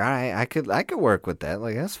was just like, all right, I could work with that.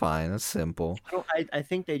 Like, that's fine. That's simple. I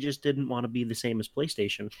think they just didn't want to be the same as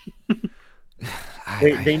PlayStation.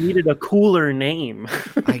 They needed a cooler name.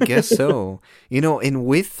 I guess so. And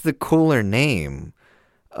with the cooler name,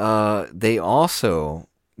 they also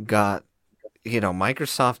got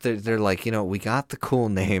Microsoft, they're like, we got the cool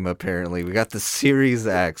name apparently. We got the Series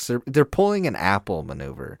X. They're pulling an Apple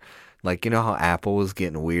maneuver. Like, how Apple was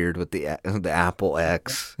getting weird with the Apple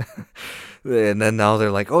X. And then now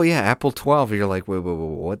they're like, oh yeah, Apple 12. You're like, wait,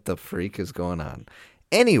 what the freak is going on?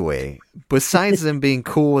 Anyway, besides them being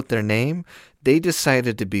cool with their name, they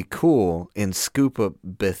decided to be cool and scoop up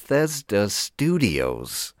Bethesda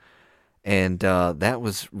Studios. And that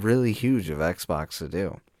was really huge of Xbox to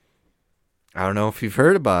do. I don't know if you've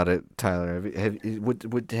heard about it, Tyler.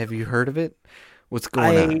 Have you heard of it? What's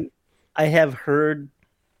going on? I have heard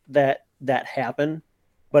that happened,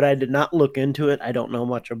 but I did not look into it. I don't know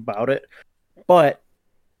much about it. But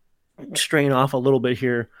straying off a little bit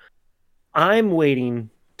here, I'm waiting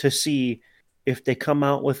to see if they come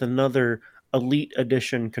out with another Elite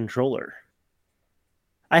Edition controller.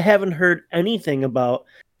 I haven't heard anything about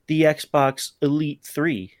the Xbox Elite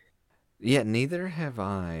 3. Yeah, neither have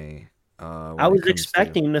I. I was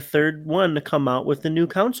expecting the third one to come out with the new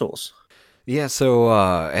consoles. Yeah, so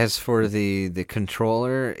as for the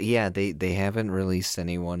controller, yeah, they haven't released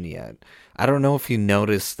anyone yet. I don't know if you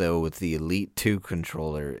noticed, though, with the Elite 2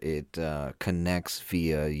 controller, it connects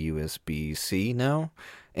via USB-C now,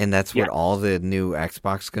 and that's what all the new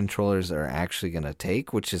Xbox controllers are actually going to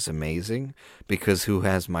take, which is amazing, because who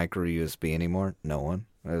has micro USB anymore? No one.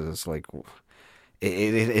 It's like...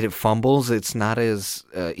 It fumbles. It's not as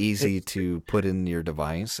easy to put in your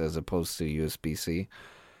device as opposed to USB-C.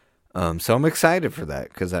 So I'm excited for that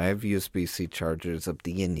because I have USB-C chargers up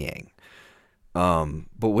the yin yang.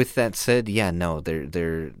 But with that said, yeah, no,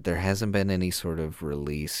 there hasn't been any sort of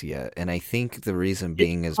release yet, and I think the reason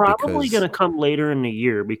being is probably because going to come later in the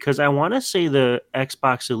year because I want to say the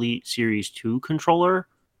Xbox Elite Series 2 controller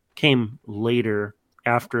came later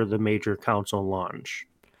after the major console launch.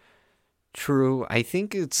 True. I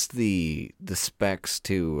think it's the specs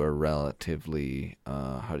too are relatively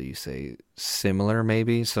how do you say similar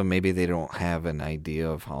maybe. So maybe they don't have an idea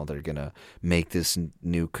of how they're gonna make this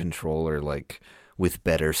new controller like with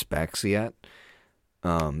better specs yet.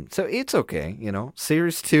 So it's okay.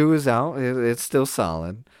 Series 2 is out. It's still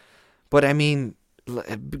solid. But I mean,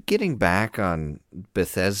 getting back on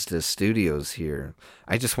Bethesda Studios here,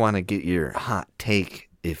 I just want to get your hot take,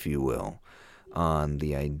 if you will, on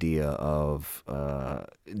the idea of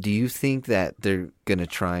do you think that they're going to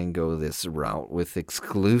try and go this route with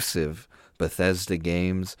exclusive Bethesda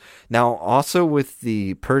games? Now, also with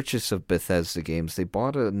the purchase of Bethesda games, they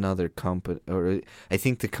bought another company, or I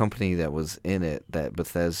think the company that was in it that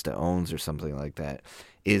Bethesda owns or something like that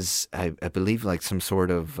is, I believe, like some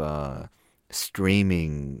sort of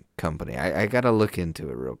streaming company. I got to look into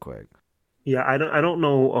it real quick. Yeah, I don't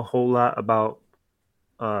know a whole lot about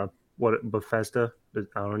what Bethesda.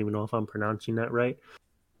 I don't even know if I'm pronouncing that right.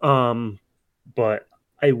 But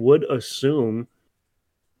I would assume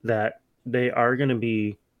that they are going to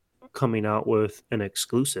be coming out with an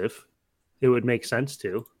exclusive. It would make sense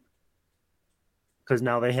to, because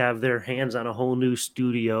now they have their hands on a whole new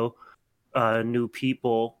studio, new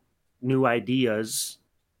people, new ideas.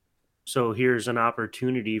 So here's an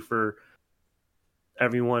opportunity for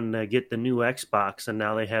everyone to get the new Xbox, and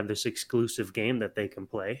now they have this exclusive game that they can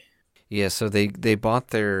play. Yeah, so they bought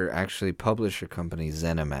their actually publisher company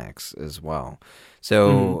ZeniMax as well.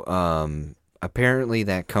 So apparently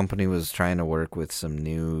that company was trying to work with some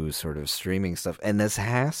new sort of streaming stuff, and this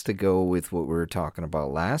has to go with what we were talking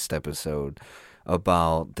about last episode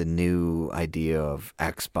about the new idea of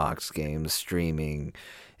Xbox games streaming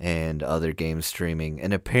and other games streaming.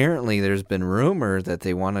 And apparently there's been rumor that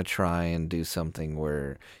they want to try and do something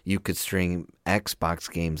where you could stream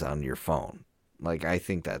Xbox games on your phone. Like, I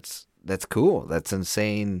think that's cool. That's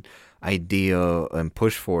insane idea and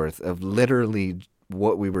push forth of literally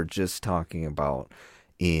what we were just talking about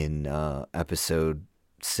in episode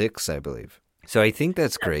 6, I believe. So I think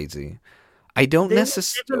that's crazy. I don't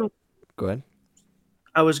necessarily... Go ahead.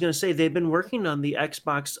 I was going to say they've been working on the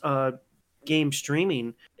Xbox game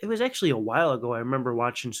streaming. It was actually a while ago. I remember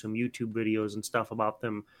watching some YouTube videos and stuff about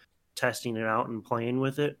them testing it out and playing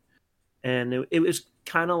with it. And it was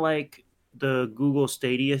kind of like the Google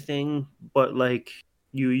Stadia thing, but like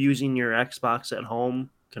you using your Xbox at home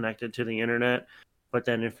connected to the internet. But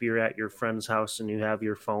then if you're at your friend's house and you have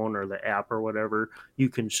your phone or the app or whatever, you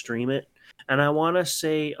can stream it. And I want to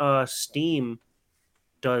say Steam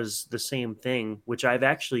does the same thing, which I've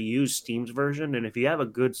actually used Steam's version. And if you have a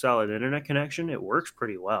good solid internet connection, it works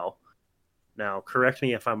pretty well. Now, correct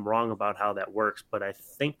me if I'm wrong about how that works, but I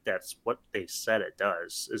think that's what they said it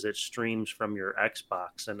does, is it streams from your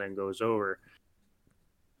Xbox and then goes over.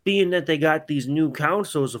 Being that they got these new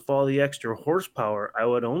consoles with all the extra horsepower, I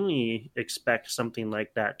would only expect something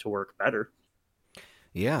like that to work better.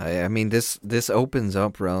 Yeah, I mean this opens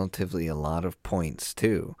up relatively a lot of points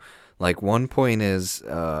too. Like one point is,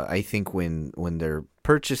 I think when they're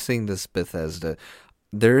purchasing this Bethesda,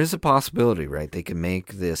 there is a possibility, right? They can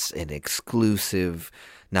make this an exclusive.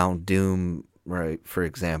 Now Doom, right, for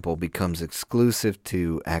example, becomes exclusive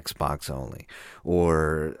to Xbox only,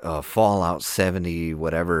 or Fallout 70,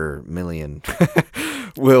 whatever million,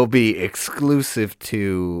 will be exclusive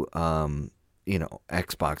to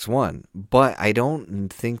Xbox One. But I don't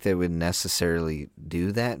think they would necessarily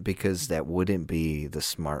do that because that wouldn't be the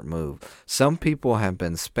smart move. Some people have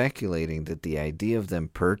been speculating that the idea of them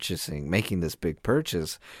making this big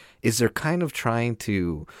purchase, is they're kind of trying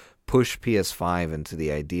to push PS5 into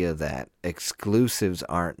the idea that exclusives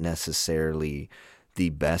aren't necessarily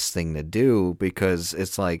the best thing to do, because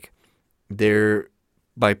it's like they're,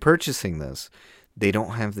 by purchasing this, they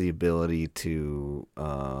don't have the ability to,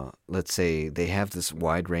 let's say they have this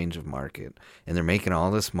wide range of market and they're making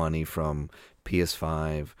all this money from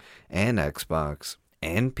PS5 and Xbox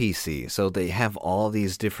and PC. So they have all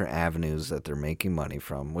these different avenues that they're making money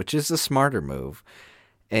from, which is a smarter move.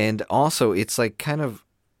 And also, it's like kind of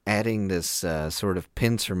adding this sort of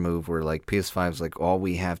pincer move where like PS5 is like, all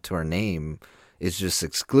we have to our name is just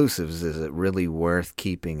exclusives. Is it really worth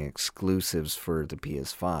keeping exclusives for the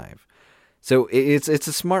PS5? So it's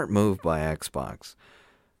a smart move by Xbox.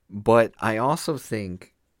 But I also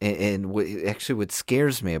think, and actually what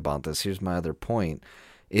scares me about this, here's my other point,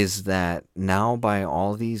 is that now by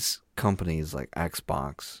all these companies like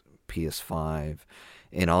Xbox, PS5,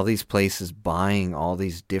 and all these places buying all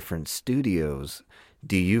these different studios,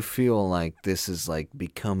 do you feel like this is like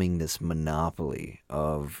becoming this monopoly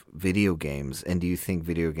of video games? And do you think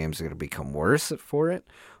video games are going to become worse for it,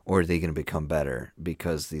 or are they going to become better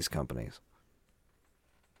because these companies?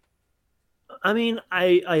 I mean,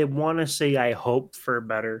 I want to say I hope for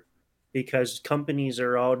better because companies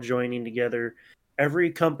are all joining together.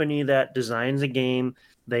 Every company that designs a game,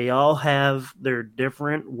 they all have their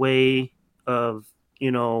different way of,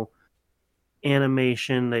 you know,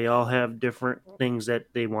 animation. They all have different things that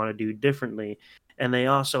they want to do differently. And they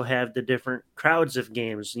also have the different crowds of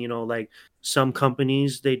games. Like some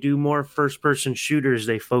companies, they do more first person shooters,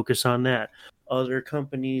 they focus on that. Other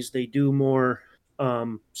companies, they do more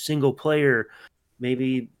single player,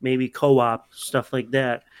 maybe co-op, stuff like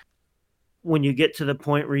that. When you get to the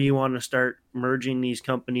point where you want to start merging these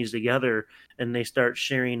companies together and they start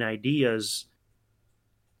sharing ideas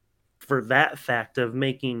for that fact of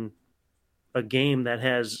making a game that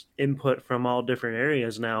has input from all different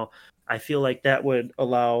areas now, I feel like that would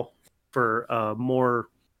allow for a more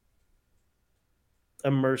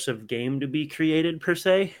immersive game to be created per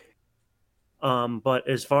se. But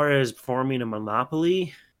as far as forming a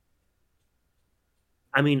monopoly,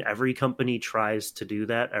 I mean, every company tries to do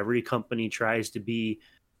that. Every company tries to be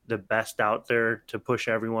the best out there to push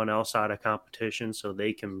everyone else out of competition so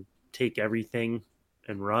they can take everything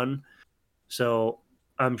and run. So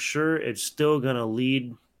I'm sure it's still going to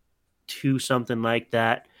lead to something like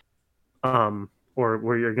that, or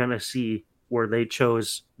where you're going to see where they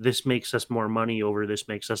chose this makes us more money over this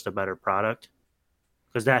makes us a better product,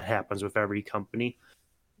 because that happens with every company.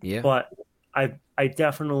 Yeah. But I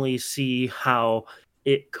definitely see how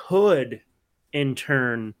it could in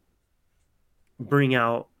turn bring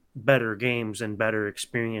out better games and better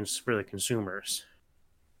experience for the consumers.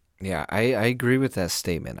 Yeah, I agree with that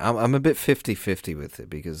statement. I'm a bit 50-50 with it,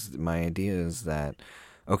 because my idea is that,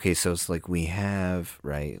 okay, so it's like we have,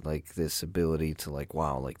 right, like this ability to like,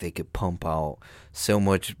 wow, like they could pump out so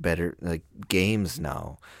much better like games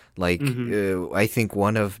now. Like I think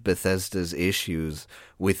one of Bethesda's issues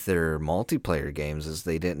with their multiplayer games is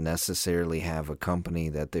they didn't necessarily have a company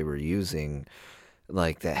that they were using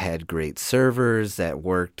like that had great servers that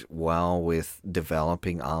worked well with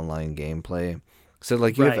developing online gameplay. So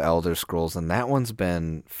like you have Right. Elder Scrolls, and that one's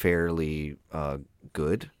been fairly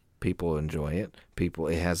good. People enjoy it.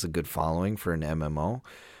 It has a good following for an MMO.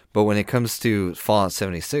 But when it comes to Fallout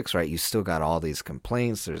 76, right, you still got all these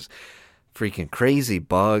complaints. There's freaking crazy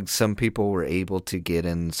bugs. Some people were able to get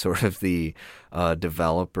in sort of the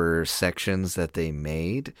developer sections that they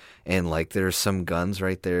made, and like there's some guns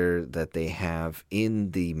right there that they have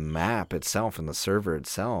in the map itself, in the server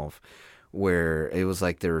itself, where it was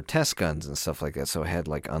like there were test guns and stuff like that. So it had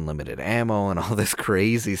like unlimited ammo and all this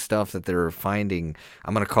crazy stuff that they were finding.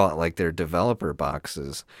 I'm going to call it like their developer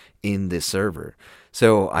boxes in the server.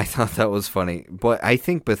 So I thought that was funny. But I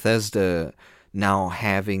think Bethesda, now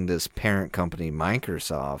having this parent company,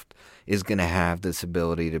 Microsoft, is going to have this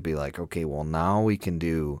ability to be like, okay, well, now we can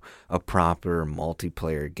do a proper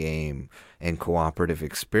multiplayer game and cooperative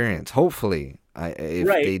experience. Hopefully, if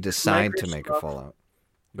Right. they decide to make a Microsoft Fallout.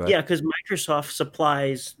 Go ahead. Yeah, because Microsoft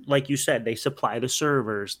supplies, like you said, they supply the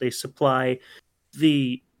servers, they supply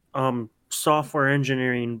the software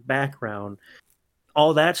engineering background,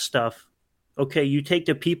 all that stuff. Okay, you take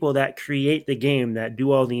the people that create the game, that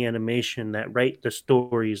do all the animation, that write the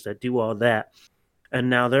stories, that do all that, and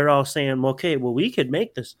now they're all saying, okay, well, we could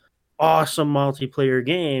make this awesome multiplayer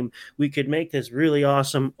game. We could make this really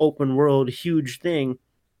awesome open world, huge thing,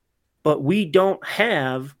 but we don't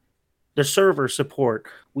have the server support.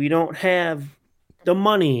 We don't have the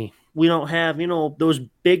money. We don't have, those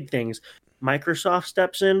big things. Microsoft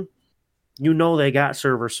steps in, they got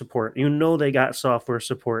server support. They got software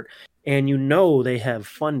support. And they have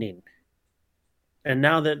funding. And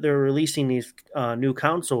now that they're releasing these new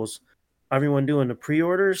consoles, everyone doing the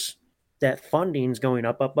pre-orders, that funding's going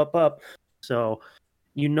up, up, up, up. So,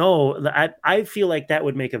 I feel like that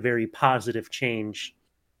would make a very positive change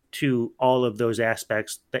to all of those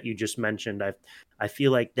aspects that you just mentioned. I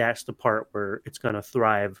feel like that's the part where it's going to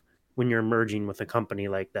thrive when you're merging with a company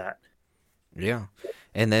like that. Yeah.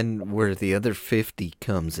 And then where the other 50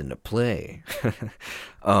 comes into play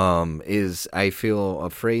is I feel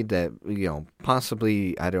afraid that,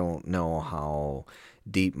 possibly I don't know how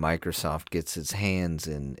deep Microsoft gets its hands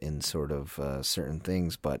in sort of certain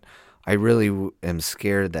things, but I really am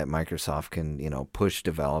scared that Microsoft can, push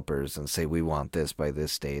developers and say, we want this by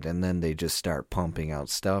this date. And then they just start pumping out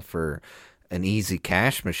stuff for an easy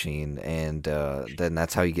cash machine. And then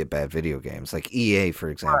that's how you get bad video games. Like EA, for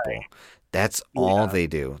example. Right. That's all they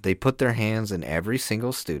do. They put their hands in every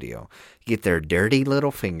single studio, get their dirty little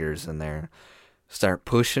fingers in there, start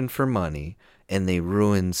pushing for money, and they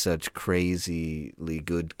ruin such crazily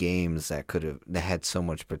good games that had so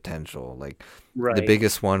much potential. Like the Right.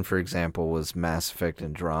 biggest one, for example, was Mass Effect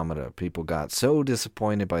Andromeda. People got so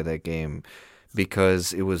disappointed by that game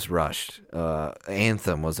because it was rushed.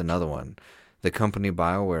 Anthem was another one. The company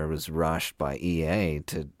BioWare was rushed by EA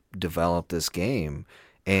to develop this game,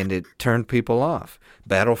 and it turned people off.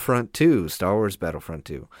 Battlefront 2, Star Wars Battlefront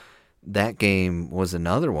 2. That game was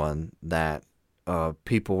another one that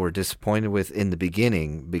people were disappointed with in the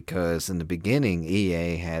beginning, because in the beginning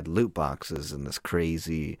EA had loot boxes and this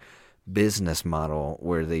crazy business model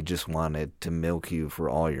where they just wanted to milk you for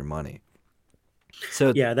all your money.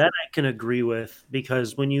 So Yeah, that I can agree with,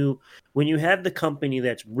 because when you have the company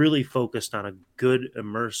that's really focused on a good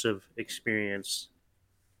immersive experience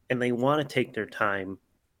and they want to take their time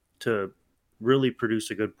to really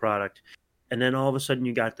produce a good product, and then all of a sudden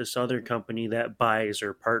you got this other company that buys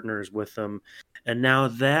or partners with them, and now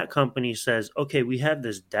that company says, okay, we have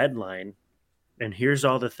this deadline and here's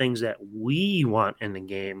all the things that we want in the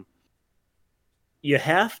game. You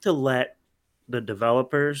have to let the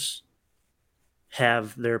developers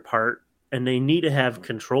have their part, and they need to have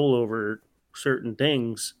control over certain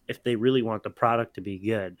things if they really want the product to be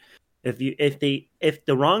good. If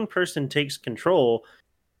the wrong person takes control,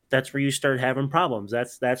 that's where you start having problems.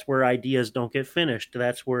 That's where ideas don't get finished.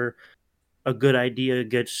 That's where a good idea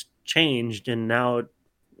gets changed, and now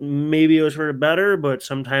maybe it was for the better, but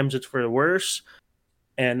sometimes it's for the worse.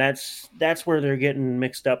 And that's where they're getting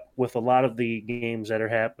mixed up with a lot of the games that are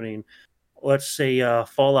happening. Let's say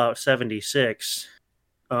Fallout 76.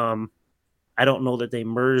 I don't know that they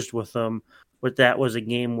merged with them, but that was a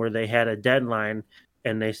game where they had a deadline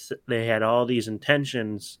and they had all these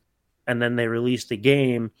intentions, and then they released the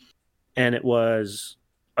game, and it was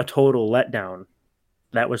a total letdown.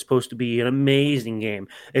 That was supposed to be an amazing game.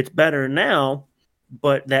 It's better now,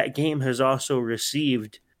 but that game has also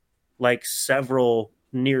received like several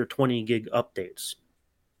near 20 gig updates.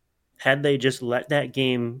 Had they just let that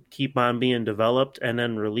game keep on being developed and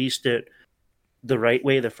then released it the right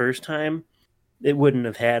way the first time, it wouldn't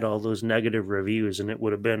have had all those negative reviews, and it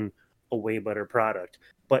would have been a way better product.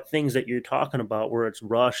 But things that you're talking about where it's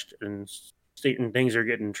rushed and certain things are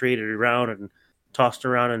getting traded around and tossed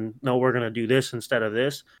around, and no, we're going to do this instead of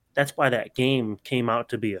this, that's why that game came out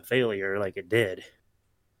to be a failure like it did.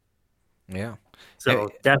 yeah. So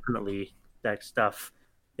definitely that stuff,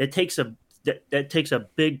 it takes that takes a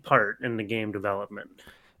big part in the game development.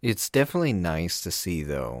 It's definitely nice to see,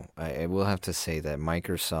 though. I will have to say that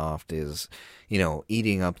Microsoft is,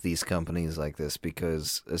 eating up these companies like this,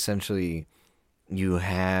 because essentially you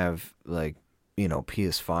have, like,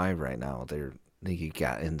 PS5 right now. You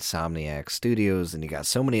got Insomniac Studios, and you got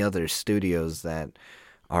so many other studios that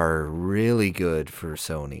are really good for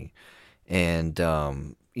Sony. And,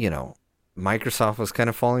 Microsoft was kind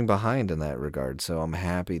of falling behind in that regard, so I'm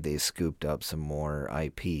happy they scooped up some more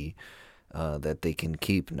IP that they can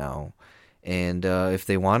keep now. And if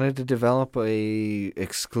they wanted to develop a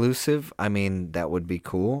exclusive, I mean, that would be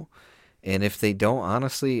cool. And if they don't,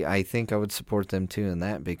 honestly, I think I would support them too in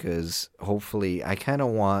that, because hopefully I kind of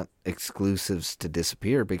want exclusives to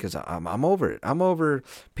disappear, because I'm over it. I'm over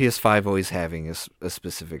PS5 always having a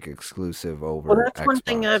specific exclusive over Well, that's Xbox. one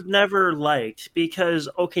thing I've never liked, because,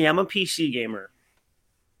 okay, I'm a PC gamer.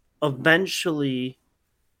 Eventually,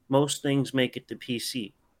 most things make it to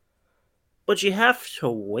PC. But you have to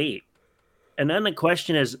wait. And then the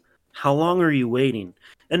question is, how long are you waiting?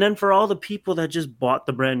 And then for all the people that just bought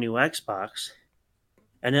the brand new Xbox,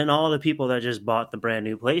 and then all the people that just bought the brand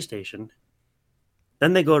new PlayStation,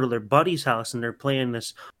 then they go to their buddy's house and they're playing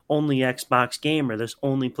this only Xbox game or this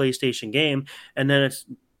only PlayStation game, and then it's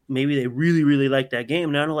maybe they really, really like that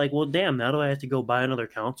game. Now they're like, well, damn, now do I have to go buy another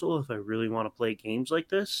console if I really want to play games like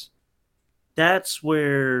this? That's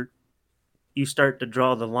where you start to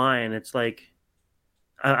draw the line. It's like,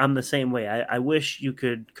 I'm the same way. I wish you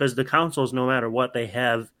could, because the consoles, no matter what, they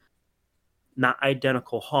have not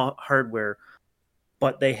identical hardware,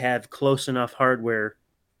 but they have close enough hardware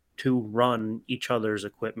to run each other's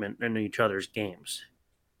equipment and each other's games.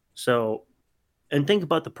 So, and think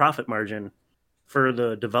about the profit margin for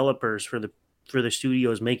the developers, for the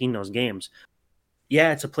studios making those games.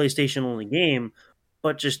 Yeah, it's a PlayStation only game,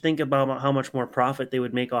 but just think about how much more profit they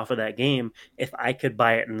would make off of that game if I could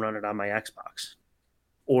buy it and run it on my Xbox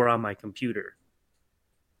or on my computer.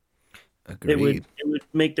 Agreed. It would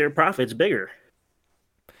make their profits bigger.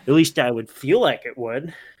 At least I would feel like it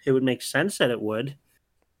would. It would make sense that it would.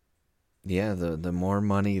 Yeah, the more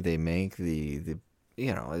money they make, the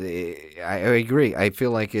I agree. I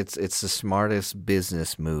feel like it's the smartest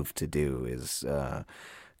business move to do is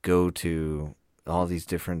go to all these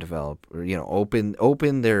different developers,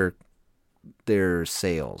 open their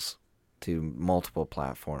sales to multiple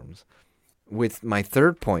platforms. With my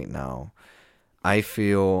third point now, I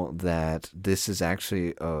feel that this is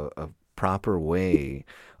actually a proper way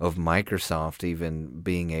of Microsoft even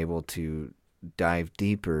being able to dive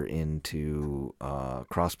deeper into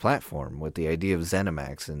cross-platform with the idea of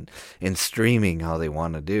ZeniMax and streaming how they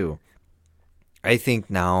want to do. I think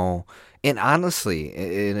now, and honestly,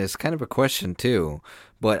 and it's kind of a question too,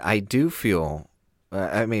 but I do feel,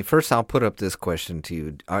 I mean, first I'll put up this question to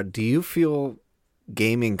you. Do you feel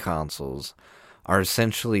gaming consoles are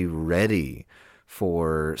essentially ready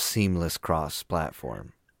for seamless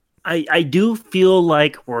cross-platform? I do feel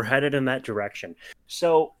like we're headed in that direction.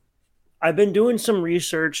 So I've been doing some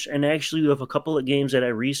research, and actually with a couple of games that I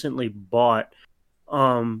recently bought,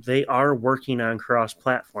 they are working on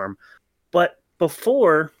cross-platform. But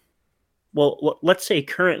before, well, let's say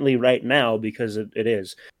currently right now, because it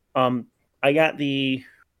is, I got the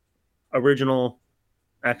original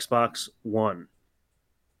Xbox One.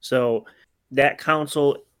 So that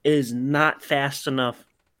console is not fast enough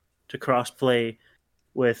to cross-play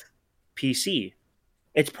with PC.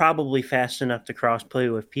 It's probably fast enough to cross-play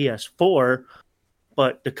with PS4,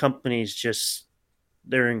 but the companies just,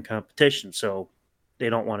 they're in competition, so they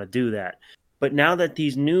don't want to do that. But now that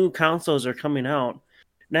these new consoles are coming out,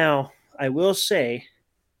 now I will say,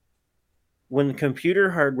 when the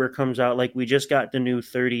computer hardware comes out, like we just got the new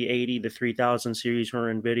 3080, the 3000 series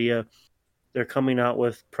from NVIDIA, they're coming out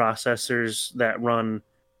with processors that run,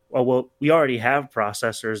 well, we already have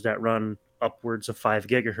processors that run upwards of 5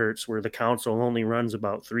 gigahertz, where the console only runs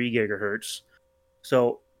about 3 gigahertz.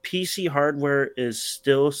 So PC hardware is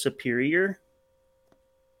still superior,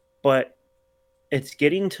 but it's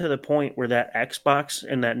getting to the point where that Xbox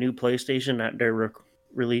and that new PlayStation that they're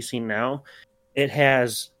releasing now, it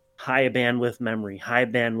has high bandwidth memory, high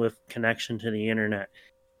bandwidth connection to the internet,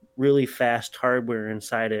 really fast hardware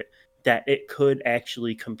inside it, that it could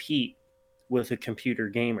actually compete with a computer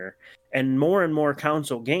gamer. And more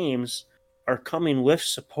console games are coming with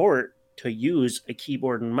support to use a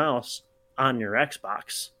keyboard and mouse on your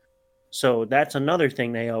Xbox. So that's another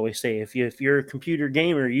thing they always say. If you're a computer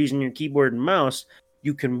gamer using your keyboard and mouse,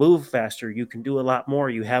 you can move faster, you can do a lot more,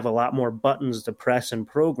 you have a lot more buttons to press and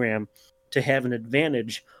program to have an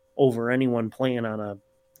advantage over anyone playing on a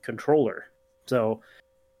controller. So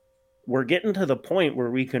we're getting to the point where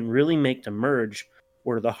we can really make the merge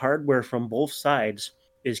where the hardware from both sides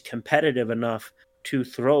is competitive enough to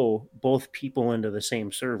throw both people into the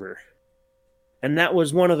same server. And that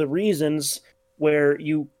was one of the reasons where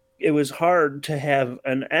it was hard to have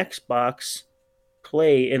an Xbox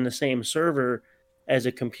play in the same server as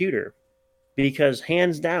a computer, because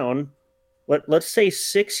hands down, let's say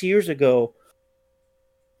 6 years ago,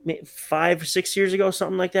 5-6 years ago,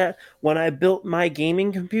 something like that, when I built my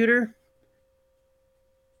gaming computer,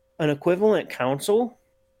 an equivalent console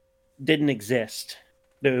didn't exist.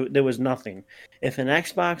 There was nothing. If an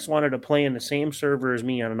Xbox wanted to play in the same server as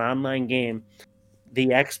me on an online game, the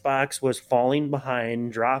Xbox was falling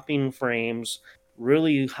behind, dropping frames,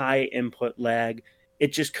 really high input lag.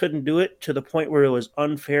 It just couldn't do it, to the point where it was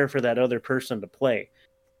unfair for that other person to play.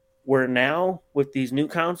 Where now, with these new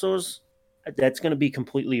consoles, that's going to be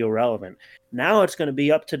completely irrelevant. Now it's going to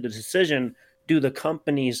be up to the decision, do the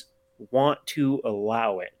companies want to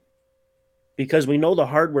allow it? Because we know the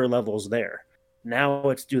hardware level's there. Now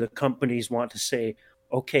it's, do the companies want to say,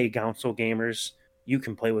 okay, console gamers, you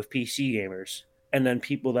can play with PC gamers. And then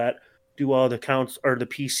people that do all the counts or the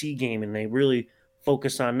PC game and they really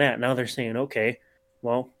focus on that. Now they're saying, okay,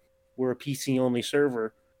 well, we're a PC only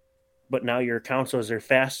server, but now your consoles are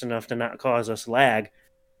fast enough to not cause us lag.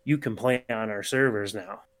 You can play on our servers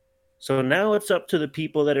now. So now it's up to the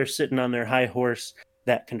people that are sitting on their high horse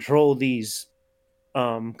that control these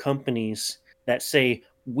companies that say,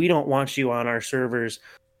 we don't want you on our servers,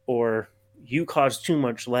 or you cause too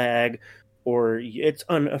much lag, or it's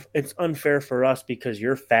unfair for us because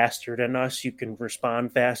you're faster than us, you can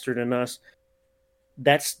respond faster than us.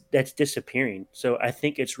 That's disappearing. So I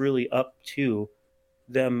think it's really up to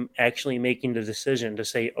them actually making the decision to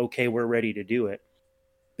say, okay, we're ready to do it.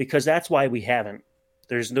 Because that's why we haven't.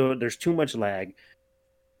 There's too much lag.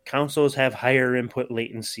 Consoles have higher input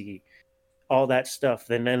latency, all that stuff.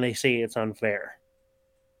 And then they say it's unfair.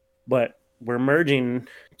 But we're merging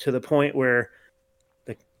to the point where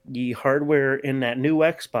the hardware in that new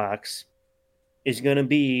Xbox is going to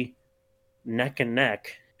be neck and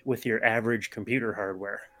neck with your average computer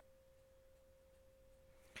hardware.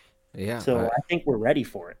 Yeah. So I think we're ready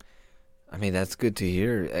for it. I mean, that's good to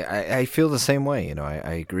hear. I feel the same way. You know,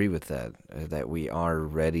 I agree with that, that we are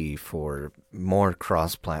ready for more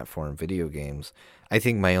cross-platform video games. I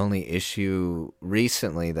think my only issue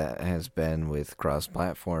recently that has been with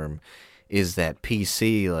cross-platform is that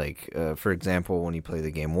PC, like, for example, when you play the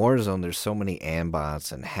game Warzone, there's so many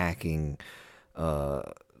ambots and hacking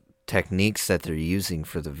techniques that they're using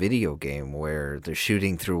for the video game, where they're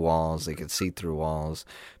shooting through walls, they can see through walls,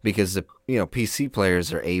 because the PC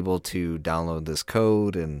players are able to download this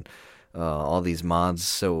code and all these mods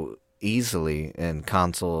so easily, and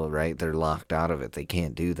console, right, they're locked out of it, they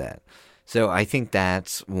can't do that. So I think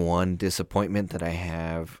that's one disappointment that I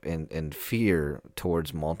have, and fear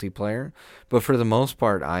towards multiplayer. But for the most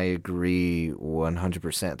part, I agree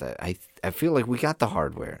 100% that I feel like we got the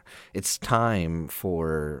hardware. It's time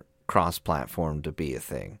for cross-platform to be a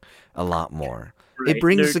thing a lot more. Right. It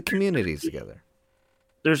brings the communities together.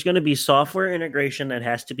 There's going to be software integration that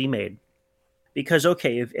has to be made. Because,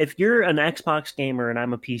 okay, if you're an Xbox gamer and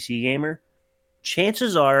I'm a PC gamer,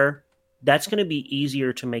 chances are that's going to be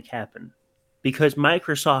easier to make happen, because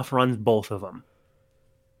Microsoft runs both of them.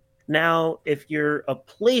 Now, if you're a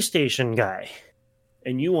PlayStation guy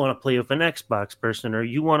and you want to play with an Xbox person, or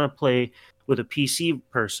you want to play with a PC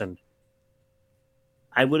person,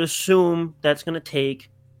 I would assume that's going to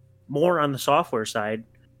take more on the software side,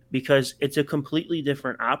 because it's a completely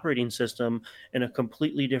different operating system and a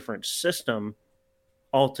completely different system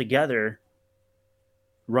altogether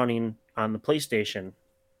running on the PlayStation,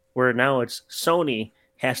 where now it's Sony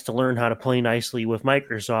has to learn how to play nicely with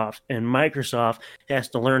Microsoft, and Microsoft has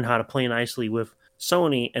to learn how to play nicely with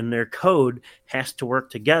Sony, and their code has to work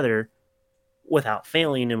together without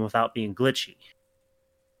failing and without being glitchy.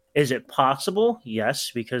 Is it possible?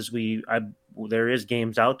 Yes, because there is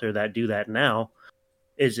games out there that do that now.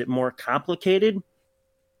 Is it more complicated?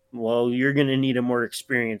 Well, you're going to need a more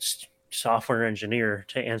experienced software engineer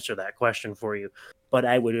to answer that question for you. But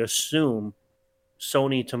I would assume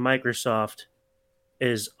Sony to Microsoft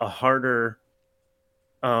is a harder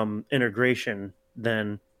integration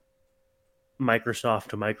than Microsoft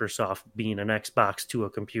to Microsoft being an Xbox to a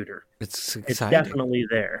computer. It's exciting. It's definitely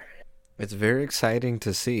there. It's very exciting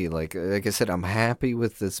to see. Like I said, I'm happy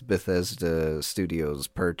with this Bethesda Studios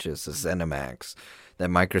purchase, the ZeniMax,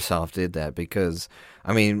 that Microsoft did that, because,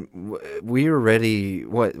 I mean, we were ready.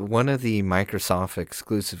 One of the Microsoft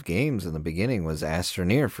exclusive games in the beginning was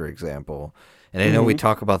Astroneer, for example. And I know we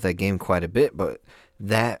talk about that game quite a bit, but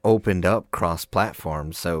that opened up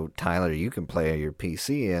cross-platform. So, Tyler, you can play on your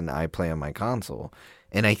PC and I play on my console.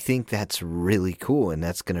 And I think that's really cool, and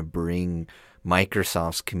that's going to bring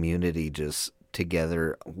Microsoft's community just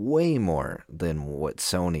together way more than what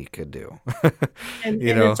Sony could do. and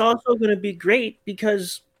it's also going to be great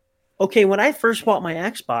because, okay, when I first bought my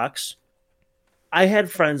Xbox, I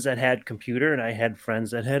had friends that had computer and I had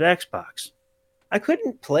friends that had Xbox. I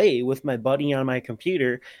couldn't play with my buddy on my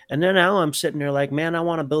computer, and then now I'm sitting there like, man, I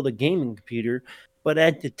want to build a gaming computer. But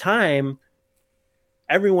at the time,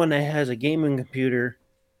 everyone that has a gaming computer,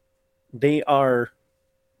 they are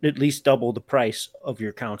at least double the price of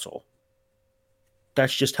your console.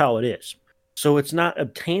 That's just how it is. so it's not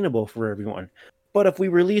obtainable for everyone. But if we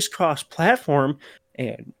release cross-platform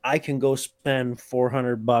and I can go spend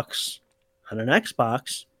 $400 on an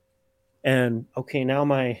Xbox, and okay, now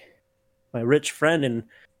my rich friend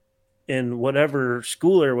in whatever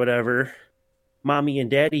school or whatever, mommy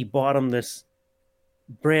and daddy bought him this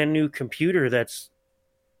brand new computer that's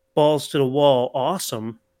balls to the wall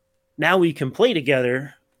awesome. Now we can play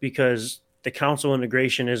together because the console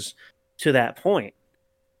integration is to that point.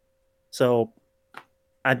 So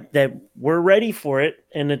that we're ready for it,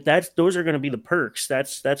 and those are going to be the perks.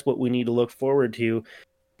 That's what we need to look forward to.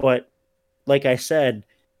 But like I said,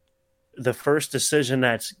 the first decision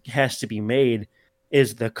that has to be made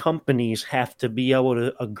is the companies have to be able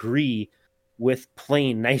to agree with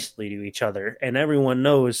playing nicely to each other, and everyone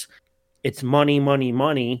knows it's money, money,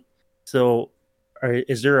 money. So,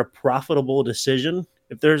 is there a profitable decision?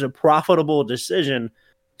 If there's a profitable decision,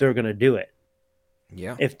 they're going to do it.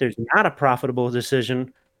 Yeah. If there's not a profitable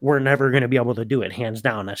decision, we're never going to be able to do it. Hands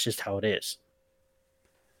down, that's just how it is.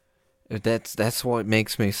 That's what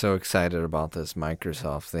makes me so excited about this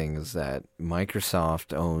Microsoft thing, is that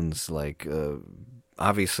Microsoft owns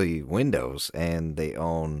obviously Windows, and they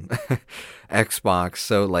own Xbox.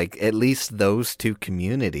 So at least those two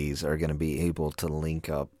communities are going to be able to link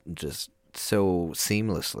up just so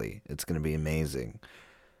seamlessly. It's going to be amazing.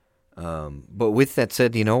 But with that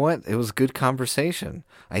said, you know what? It was a good conversation.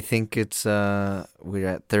 I think it's we're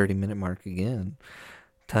at 30-minute mark again.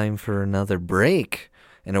 Time for another break.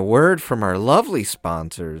 And a word from our lovely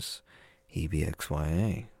sponsors,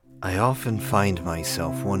 EBXYA. I often find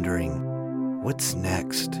myself wondering, what's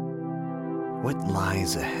next? What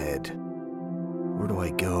lies ahead? Where do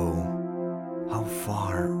I go? How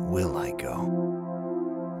far will I go?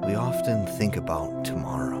 We often think about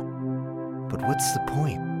tomorrow. But what's the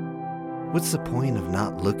point? What's the point of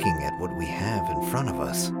not looking at what we have in front of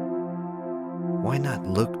us? Why not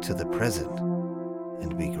look to the present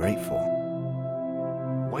and be grateful?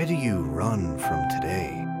 Why do you run from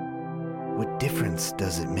today? What difference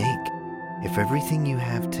does it make if everything you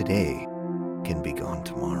have today can be gone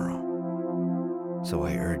tomorrow? So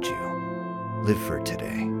I urge you, live for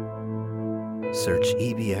today. Search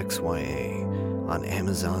EBXYA on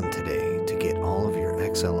Amazon today to get all of your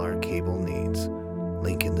XLR cable needs.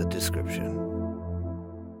 Link in the description.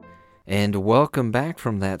 And welcome back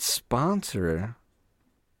from that sponsor.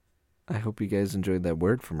 I hope you guys enjoyed that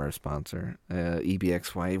word from our sponsor,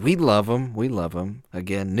 EBXY. We love them. We love them.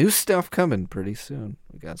 Again, new stuff coming pretty soon.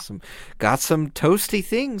 We got some toasty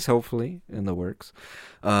things, hopefully, in the works.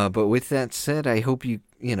 But with that said, I hope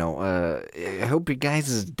I hope your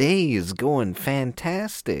guys' day is going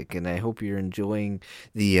fantastic, and I hope you're enjoying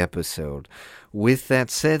the episode. With that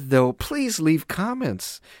said, though, please leave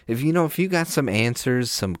comments. If you got some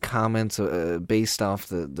answers, some comments based off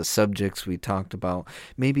the subjects we talked about,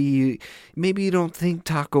 maybe you don't think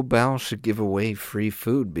Taco Bell should give away free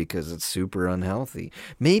food because it's super unhealthy.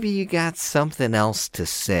 Maybe you got something else to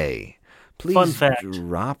say. Please Fun fact.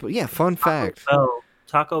 Fun fact.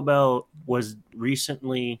 Taco Bell was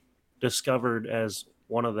recently discovered as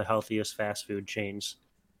one of the healthiest fast food chains.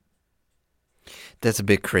 That's a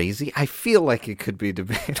bit crazy. I feel like it could be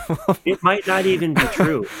debatable. It might not even be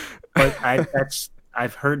true, but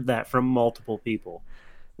I've heard that from multiple people.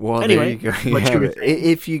 Well, anyway, there you go.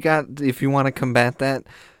 If you want to combat that,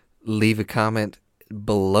 leave a comment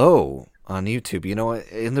below on YouTube. You know what?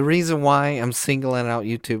 And the reason why I'm singling out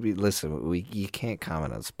YouTube, listen, you can't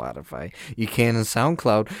comment on Spotify. You can on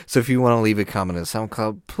SoundCloud. So if you want to leave a comment on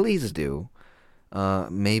SoundCloud, please do.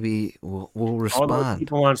 Maybe we'll respond. All those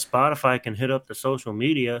people on Spotify can hit up the social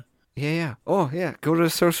media. Yeah. Oh, yeah. Go to the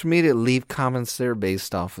social media. Leave comments there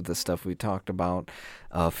based off of the stuff we talked about.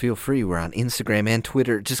 Feel free. We're on Instagram and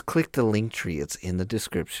Twitter. Just click the link tree. It's in the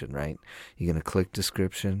description, right? You're going to click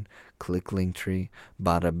description, click link tree,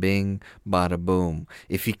 bada bing, bada boom.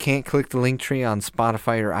 If you can't click the link tree on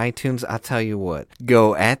Spotify or iTunes, I'll tell you what.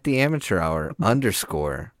 Go at the Amateur Hour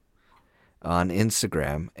 _ on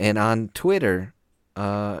Instagram, and on Twitter,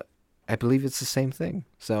 I believe it's the same thing.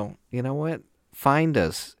 So, you know what? Find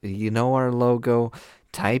us. You know our logo.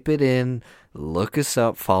 Type it in. Look us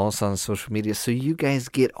up. Follow us on social media so you guys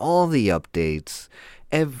get all the updates.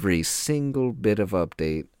 Every single bit of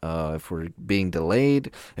update. If we're being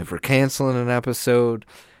delayed, if we're canceling an episode,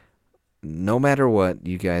 no matter what,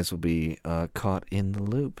 you guys will be caught in the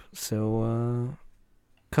loop. So,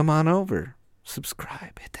 come on over.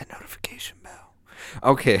 Subscribe. Hit that notification bell.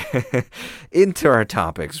 Okay, into our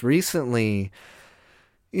topics. Recently,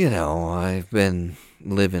 I've been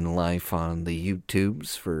living life on the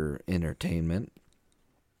YouTubes for entertainment.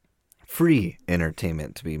 Free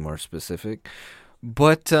entertainment, to be more specific.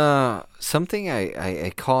 But something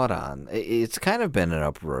I caught on, it's kind of been an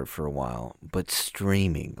uproar for a while, but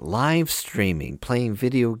streaming, live streaming, playing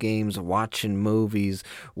video games, watching movies,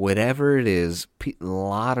 whatever it is, a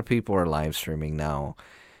lot of people are live streaming now.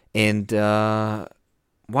 And why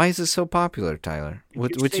is it so popular, Tyler?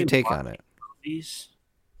 What's your take on it? Movies?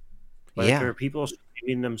 Yeah. Are people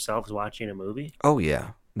streaming themselves watching a movie? Oh,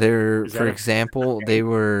 yeah. For that example, they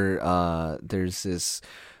were, there's this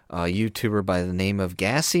YouTuber by the name of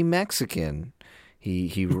Gassy Mexican.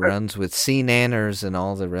 He runs with C Nanners and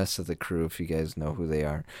all the rest of the crew, if you guys know who they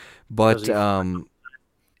are. But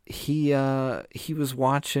he was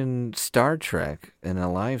watching Star Trek in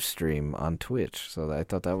a live stream on Twitch, so I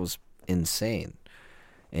thought that was insane.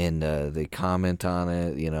 And they comment on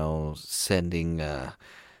it, sending,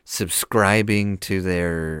 subscribing to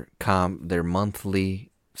their monthly,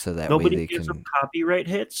 so that Nobody way they gives can. them copyright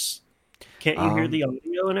hits. Can't you hear the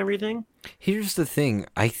audio and everything? Here's the thing.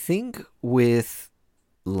 I think with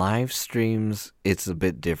live streams, it's a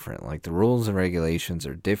bit different. Like the rules and regulations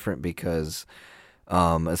are different because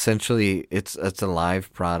essentially it's a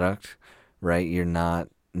live product, right? You're not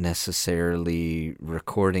necessarily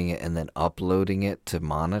recording it and then uploading it to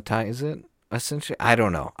monetize it. Essentially, I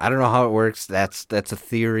don't know how it works. That's a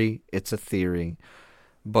theory. It's a theory.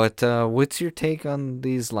 But what's your take on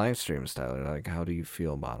these live streams, Tyler? Like, how do you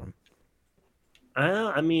feel about them?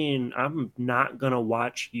 I mean, I'm not going to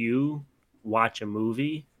watch you watch a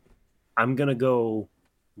movie. I'm going to go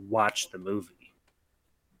watch the movie.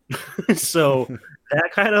 So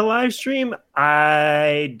that kind of live stream,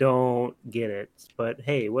 I don't get it. But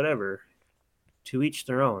hey, whatever. To each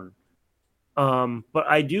their own. But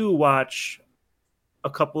I do watch a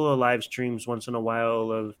couple of live streams once in a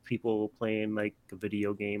while of people playing like a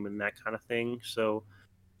video game and that kind of thing. So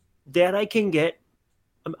that I can get.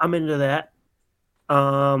 I'm into that.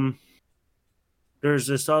 There's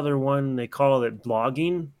this other one, they call it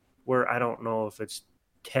blogging, where I don't know if it's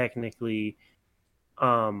technically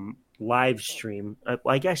live stream.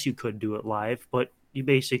 I guess you could do it live, but you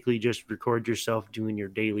basically just record yourself doing your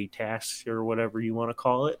daily tasks or whatever you want to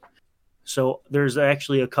call it. So there's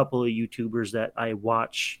actually a couple of YouTubers that I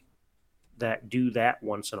watch that do that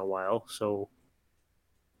once in a while. So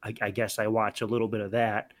I guess I watch a little bit of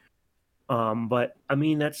that. But I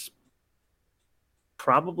mean, that's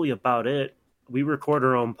probably about it. We record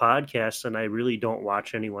our own podcasts, and I really don't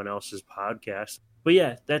watch anyone else's podcast. But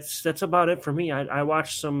yeah, that's about it for me. I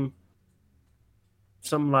watch some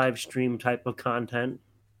live stream type of content,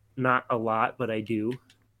 not a lot, but I do.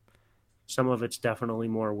 Some of it's definitely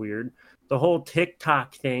more weird. The whole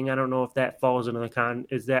TikTok thing, I don't know if that falls into the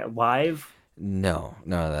is that live? No,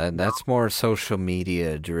 that's more social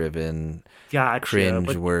media driven, Gotcha,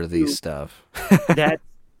 cringe-worthy stuff.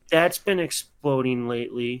 That's been exploding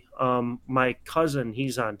lately. My cousin,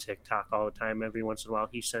 he's on TikTok all the time. Every once in a while,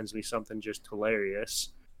 he sends me something just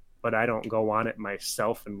hilarious, but I don't go on it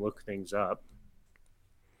myself and look things up.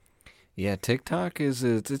 Yeah, TikTok it's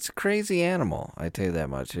a crazy animal. I tell you that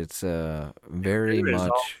much. It's very There's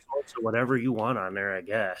much all sorts of whatever you want on there, I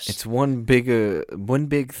guess. it's one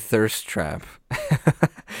big thirst trap.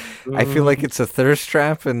 I feel like it's a thirst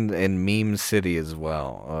trap and meme city as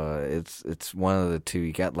well. It's one of the two.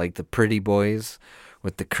 You got like the pretty boys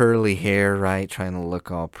with the curly hair, right, trying to look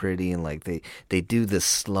all pretty, and like they do the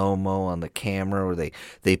slow-mo on the camera where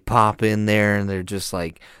they pop in there and they're just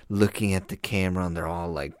like looking at the camera and they're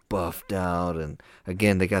all like buffed out, and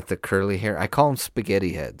again they got the curly hair. I call them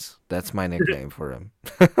spaghetti heads. That's my nickname for them.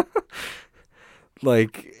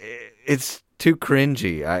 Like, it's too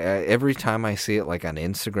cringy. I every time I see it like on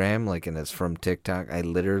Instagram, like, and it's from TikTok, I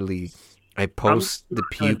post the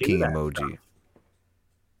puking emoji. Stuff.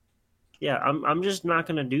 Yeah, I'm just not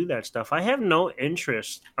going to do that stuff. I have no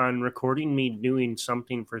interest on recording me doing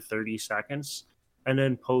something for 30 seconds and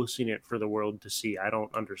then posting it for the world to see. I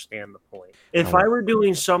don't understand the point. If I were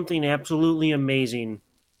doing something absolutely amazing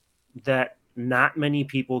that not many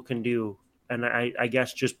people can do, and I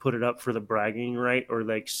guess just put it up for the bragging right, or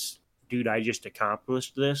like, dude, I just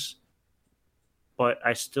accomplished this, but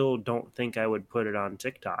I still don't think I would put it on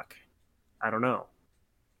TikTok. I don't know.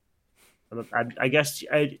 I guess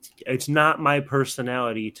it's not my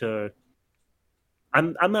personality to.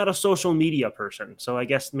 I'm not a social media person, so I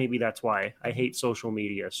guess maybe that's why I hate social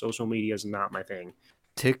media. Social media is not my thing.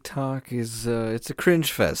 TikTok is it's a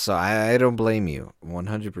cringe fest, so I don't blame you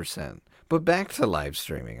 100%. But back to live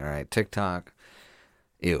streaming, all right? TikTok,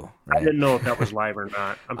 ew. Right? I didn't know if that was live or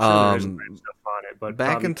not. I'm sure there's live stuff on it, but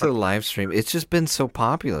back into the live stream, it's just been so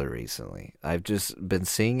popular recently. I've just been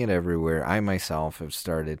seeing it everywhere. I myself have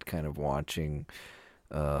started kind of watching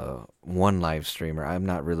one live streamer. I'm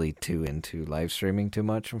not really too into live streaming too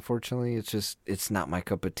much, unfortunately. It's not my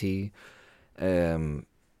cup of tea. Um,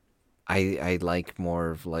 I like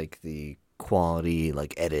more of like the quality,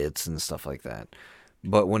 like edits and stuff like that.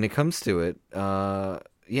 But when it comes to it,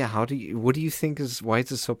 yeah, what do you think why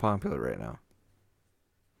is it so popular right now?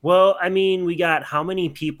 Well, I mean, we got how many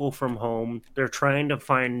people from home? They're trying to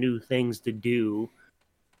find new things to do.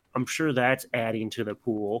 I'm sure that's adding to the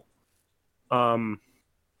pool. Um,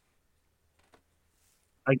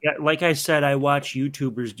 like I said, I watch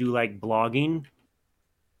YouTubers do like blogging.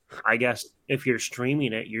 I guess if you're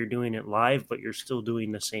streaming it, you're doing it live, but you're still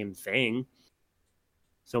doing the same thing.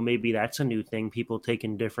 So maybe that's a new thing. People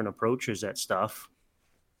taking different approaches at stuff.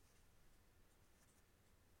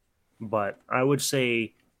 But I would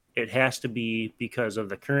say it has to be because of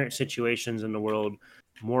the current situations in the world.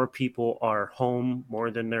 More people are home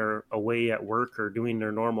more than they're away at work or doing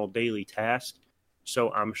their normal daily tasks.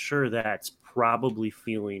 So I'm sure that's probably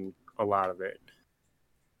feeling a lot of it.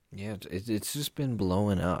 Yeah, it's just been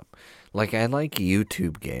blowing up. Like I like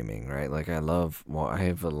YouTube gaming, right? Like I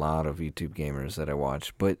have a lot of YouTube gamers that I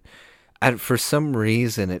watch, but for some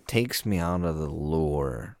reason it takes me out of the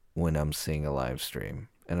lure when I'm seeing a live stream.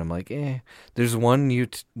 And I'm like, there's the one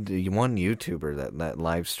YouTuber that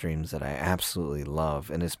live streams that I absolutely love,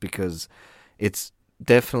 and it's because it's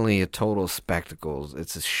definitely a total spectacle.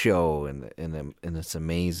 It's a show, and it's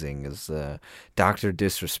amazing. Is Doctor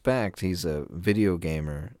Disrespect? He's a video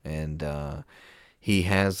gamer, and he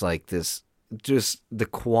has like this. Just the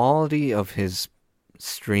quality of his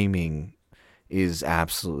streaming is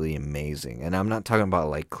absolutely amazing. And I'm not talking about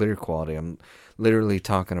like clear quality. I'm literally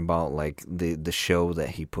talking about like the show that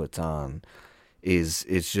he puts on is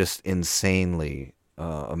it's just insanely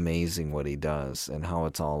amazing what he does and how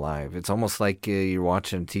it's all live. It's almost like you're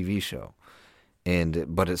watching a TV show,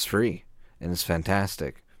 but it's free and it's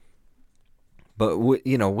fantastic. But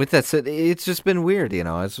with that said, it's just been weird.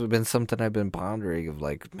 It's been something I've been pondering of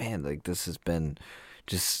like, man, like this has been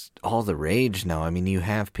just all the rage now. I mean, you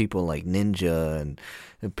have people like Ninja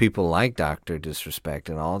and people like Doctor Disrespect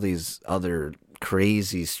and all these other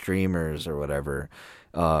crazy streamers or whatever,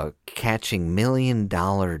 catching $1 million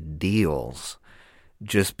deals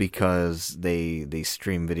just because they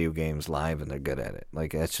stream video games live and they're good at it.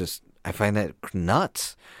 Like I find that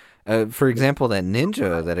nuts. For example, that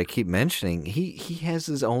Ninja that I keep mentioning, he has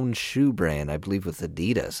his own shoe brand, I believe, with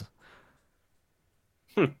Adidas.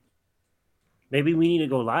 Maybe we need to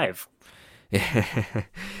go live. Yeah.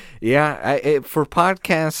 For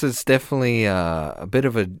podcasts, it's definitely a bit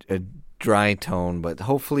of a dry tone, but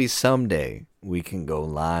hopefully someday we can go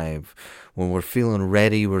live when we're feeling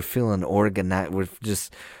ready, we're feeling organized, we're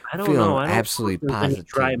just feeling absolutely positive.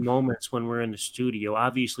 Dry moments when we're in the studio.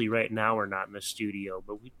 Obviously, right now we're not in the studio,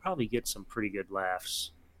 but we'd probably get some pretty good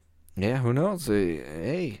laughs. Yeah, who knows?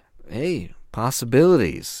 Hey,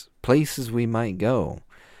 possibilities, places we might go.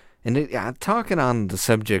 And talking on the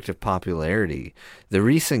subject of popularity, the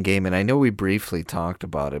recent game, and I know we briefly talked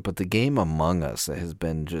about it, but the game Among Us has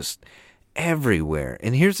been just everywhere.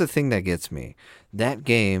 And here's the thing that gets me. That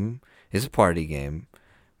game is a party game,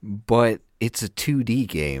 but it's a 2D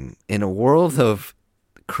game in a world of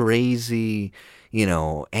crazy,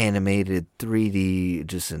 animated 3D,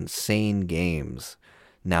 just insane games.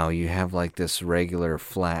 Now you have like this regular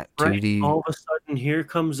flat 2D. Right. All of a sudden, here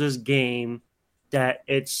comes this game that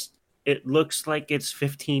it looks like it's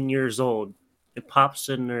 15 years old. It pops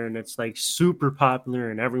in there and it's like super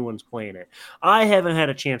popular and everyone's playing it. I haven't had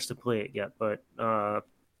a chance to play it yet, but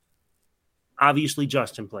obviously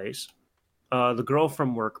Justin plays. The girl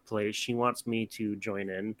from work plays. She wants me to join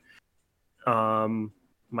in.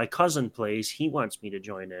 My cousin plays. He wants me to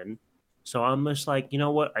join in. So I'm just like, you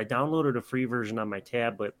know what? I downloaded a free version on my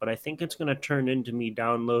tablet, but I think it's going to turn into me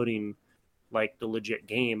downloading like the legit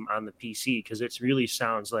game on the PC because it really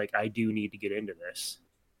sounds like I do need to get into this.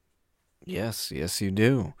 Yes, you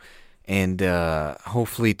do. And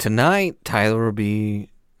hopefully tonight Tyler will be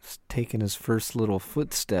taking his first little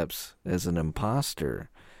footsteps as an imposter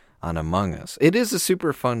on Among Us. It is a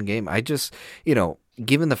super fun game. I just,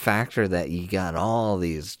 given the factor that you got all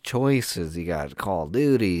these choices, you got Call of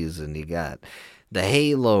Duties and you got the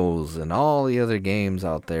Halos and all the other games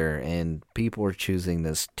out there, and people are choosing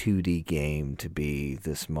this 2D game to be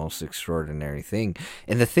this most extraordinary thing.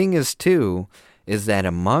 And the thing is, too, is that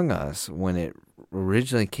Among Us, when it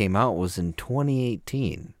originally came out, was in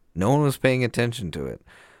 2018. No one was paying attention to it.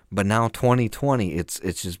 But now 2020, it's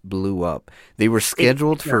just blew up. They were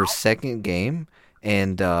scheduled for a second game,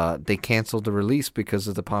 and they canceled the release because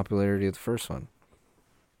of the popularity of the first one.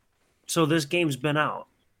 So this game's been out.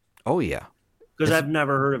 Oh, yeah. Because I've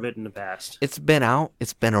never heard of it in the past. It's been out.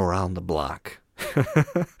 It's been around the block.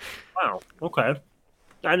 Wow. Okay.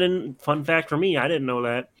 Fun fact for me, I didn't know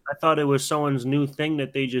that. I thought it was someone's new thing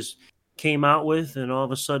that they just came out with, and all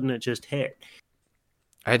of a sudden it just hit.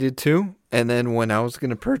 I did too. And then when I was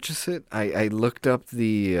going to purchase it, I looked up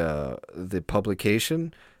the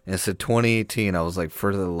publication and it said 2018. I was like,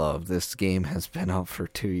 for the love, this game has been out for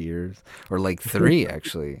 2 years or like 3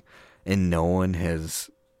 actually, and no one has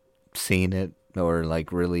seen it or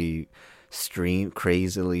like really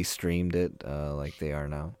crazily streamed it like they are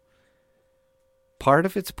now. Part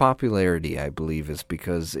of its popularity, I believe, is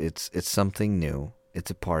because it's something new.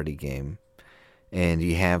 It's a party game. And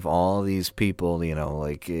you have all these people, you know,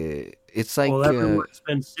 like it's like everyone's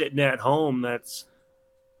been sitting at home. That's,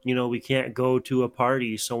 you know, we can't go to a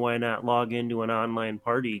party, so why not log into an online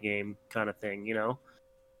party game kind of thing, you know?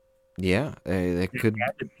 Yeah, that could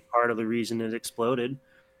be part of the reason it exploded.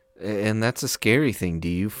 And that's a scary thing. Do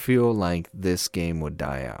you feel like this game would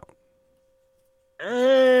die out?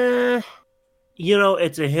 You know,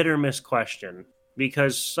 it's a hit or miss question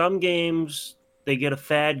because some games, they get a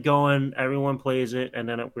fad going, everyone plays it, and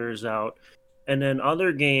then it wears out. And then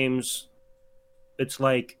other games, it's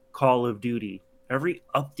like Call of Duty. Every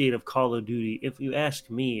update of Call of Duty, if you ask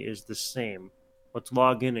me, is the same. Let's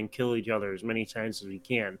log in and kill each other as many times as we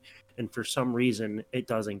can. And for some reason, it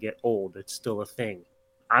doesn't get old. It's still a thing.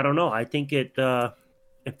 I don't know. I think it...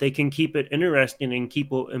 if they can keep it interesting and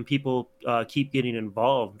people keep getting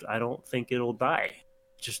involved, I don't think it'll die.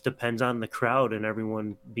 It just depends on the crowd and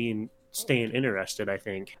everyone staying interested, I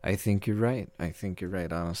think. I think you're right.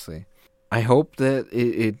 Honestly. I hope that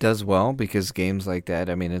it does well because games like that,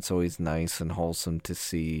 I mean, it's always nice and wholesome to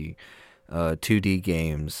see 2D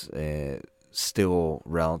games still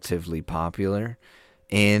relatively popular.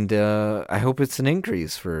 And I hope it's an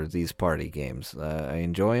increase for these party games. I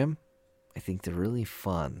enjoy them. I think they're really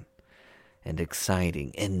fun and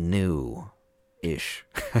exciting and new-ish.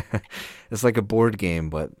 It's like a board game,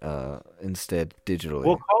 but instead digitally.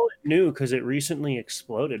 We'll call it new because it recently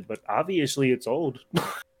exploded, but obviously it's old.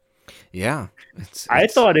 Yeah. I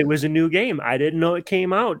thought it was a new game. I didn't know it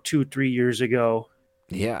came out 2-3 years ago.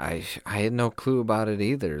 Yeah, I had no clue about it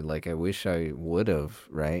either. Like, I wish I would have,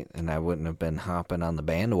 right? And I wouldn't have been hopping on the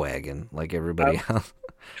bandwagon like everybody else.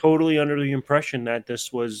 Totally under the impression that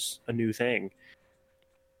this was a new thing.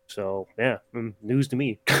 So, yeah, news to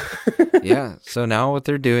me. Yeah, so now what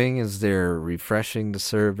they're doing is they're refreshing the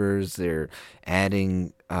servers, they're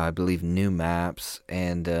adding, I believe, new maps,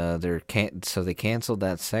 and so they canceled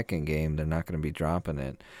that second game. They're not going to be dropping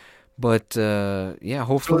it. But, yeah,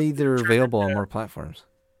 hopefully they're available on more platforms.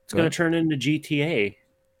 It's going to turn into GTA.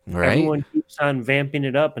 Right? Everyone keeps on vamping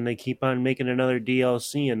it up, and they keep on making another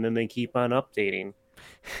DLC, and then they keep on updating.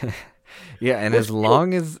 Yeah, and as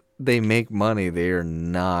long as they make money, they are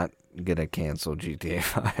not gonna cancel GTA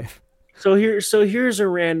 5. So here's a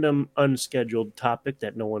random unscheduled topic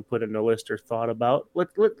that no one put in the list or thought about.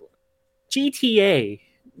 GTA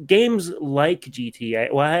games like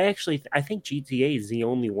GTA. Well, I think GTA is the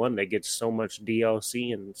only one that gets so much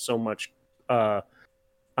DLC and so much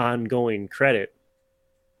ongoing credit.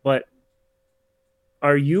 But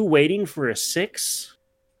are you waiting for a 6?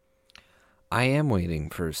 I am waiting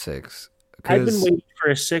for a 6. I've been waiting for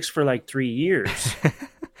a 6 for like 3 years.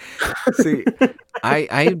 See,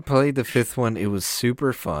 I played the 5th one. It was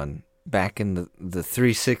super fun back in the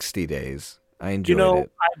 360 days. I enjoyed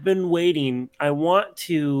it. I've been waiting. I want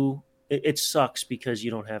to. It sucks because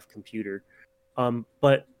you don't have a computer.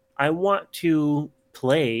 But I want to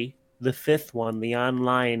play the 5th one, the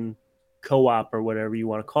online co-op or whatever you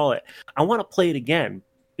want to call it. I want to play it again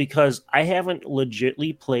because I haven't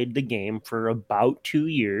legitly played the game for about 2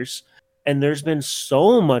 years, and there's been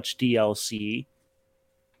so much DLC.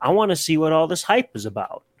 I want to see what all this hype is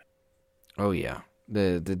about. Oh yeah.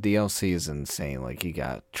 The DLC is insane. Like, you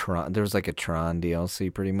got Tron. There was like a Tron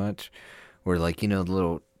DLC pretty much, where, like, you know, the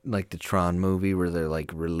little, like the Tron movie where they're like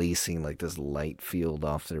releasing like this light field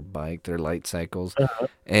off their bike, their light cycles,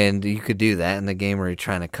 and you could do that in the game where you're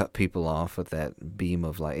trying to cut people off with that beam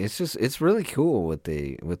of light. It's really cool what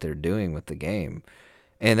they're doing with the game,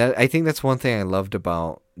 and I think that's one thing I loved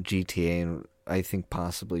about GTA, and I think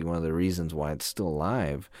possibly one of the reasons why it's still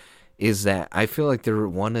alive is that I feel like they're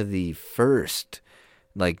one of the first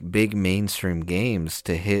like big mainstream games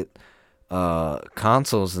to hit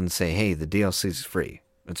consoles and say, hey, the DLC is free.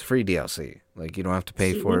 It's free DLC. Like, you don't have to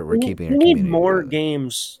pay for it. We're keeping it. We need more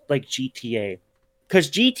games like GTA,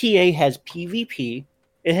 because GTA has PvP,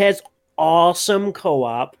 it has awesome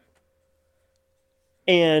co-op,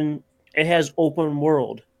 and it has open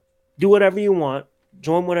world. Do whatever you want.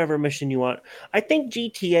 Join whatever mission you want. I think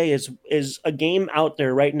GTA is a game out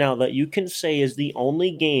there right now that you can say is the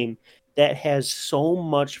only game that has so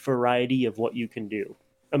much variety of what you can do.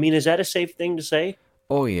 I mean, is that a safe thing to say?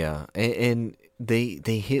 Oh yeah, and they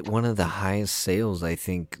hit one of the highest sales I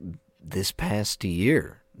think this past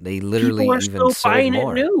year. They literally People are even still sold buying it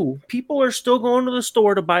more. new. People are still going to the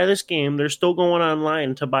store to buy this game. They're still going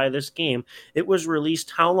online to buy this game. It was released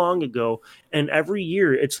how long ago? And every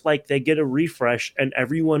year it's like they get a refresh and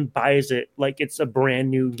everyone buys it like it's a brand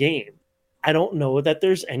new game. I don't know that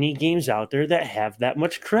there's any games out there that have that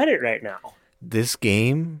much credit right now. This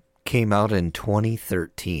game came out in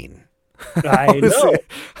 2013. I know.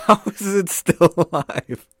 How is it still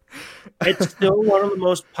alive? It's still one of the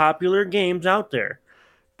most popular games out there.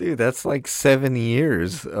 Dude, that's like 7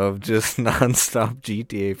 years of just nonstop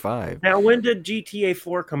GTA 5. Now, when did GTA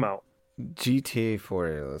 4 come out? GTA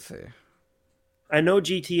 4, let's see. I know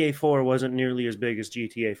GTA 4 wasn't nearly as big as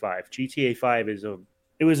GTA 5. GTA 5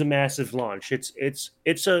 it was a massive launch. It's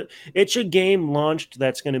a game launched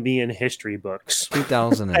that's going to be in history books.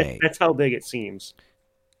 2008. That's how big it seems.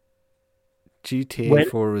 GTA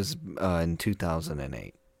 4 was in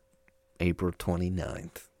 2008, April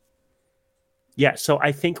 29th. Yeah, so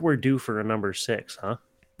I think we're due for a number 6, huh?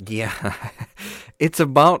 Yeah, it's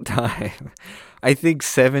about time. I think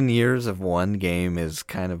 7 years of one game is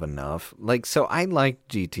kind of enough. Like, so I like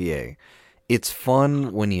GTA. It's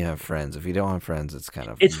fun when you have friends. If you don't have friends, it's kind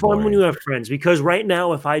of It's fun when boring. you have friends, because right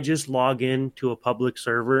now, if I just log in to a public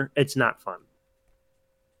server, it's not fun.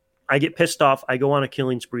 I get pissed off. I go on a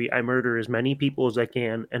killing spree. I murder as many people as I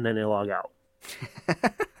can, and then I log out.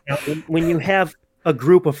 Now, when you have a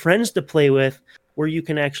group of friends to play with where you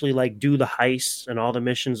can actually like do the heists and all the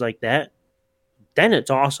missions like that, then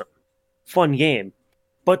it's awesome. Fun game.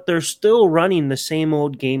 But they're still running the same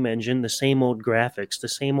old game engine, the same old graphics, the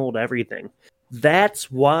same old everything.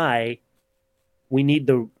 That's why we need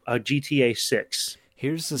the GTA 6.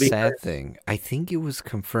 Here's the sad thing. I think it was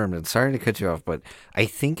confirmed, and sorry to cut you off, but I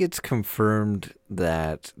think it's confirmed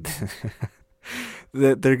that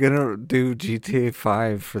that they're going to do GTA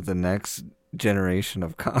 5 for the next generation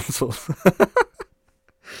of consoles.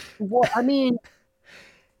 Well, I mean,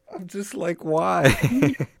 I'm just like, why?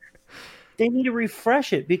 they need to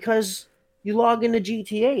refresh it, because you log into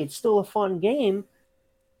GTA, it's still a fun game,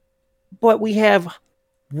 but we have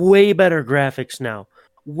way better graphics now,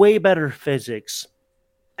 way better physics.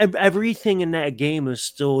 Everything in that game is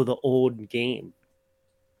still the old game,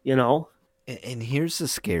 you know? And here's the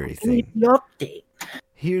scary We need thing. an update.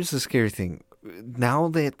 Here's the scary thing. Now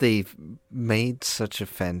that they've made such a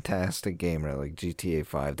fantastic game, right, like GTA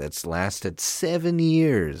 5, that's lasted 7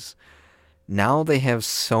 years, now they have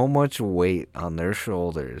so much weight on their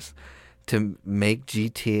shoulders to make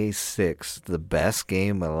GTA 6 the best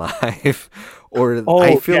game alive. Or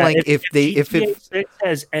I feel like if GTA 6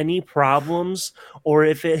 has any problems, or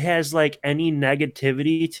if it has like any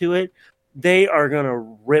negativity to it, they are gonna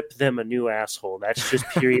rip them a new asshole. That's just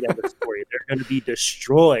period of the story. They're gonna be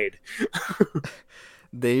destroyed.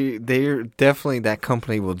 they're definitely, that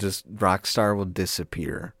company will just, Rockstar will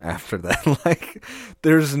disappear after that. Like,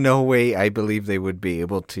 there's no way I believe they would be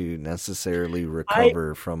able to necessarily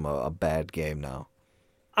recover from a bad game now.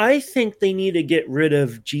 I think they need to get rid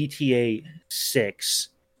of GTA 6,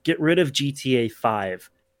 get rid of GTA 5,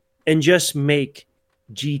 and just make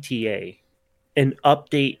GTA and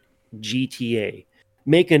update GTA.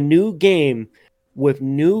 Make a new game with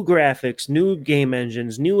new graphics, new game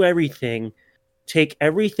engines, new everything. Take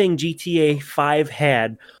everything GTA 5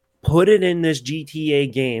 had, put it in this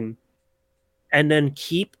GTA game, and then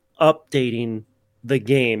keep updating the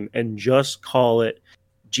game and just call it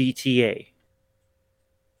GTA.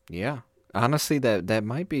 Yeah. Honestly, that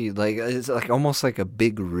might be like, it's like almost like a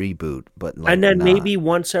big reboot, but like, And then not. maybe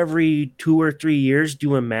once every 2 or 3 years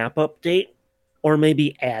do a map update, or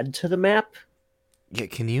maybe add to the map. Yeah,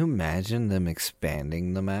 can you imagine them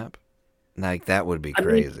expanding the map? Like, that would be I mean,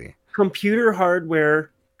 crazy. computer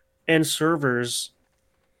hardware and servers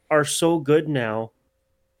are so good now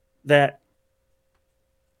that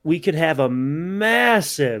we could have a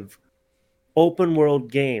massive open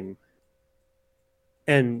world game,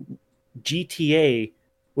 and GTA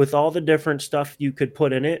with all the different stuff you could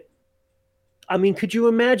put in it. I mean, could you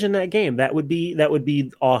imagine that game? That would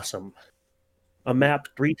be awesome. A map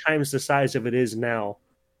 3 times the size of it is now,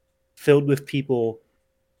 filled with people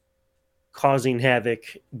causing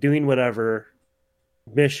havoc, doing whatever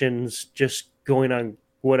missions, just going on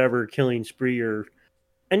whatever killing spree or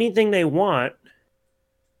anything they want.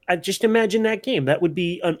 I just imagine that game. That would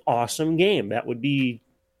be an awesome game. That would be,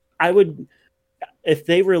 I would, if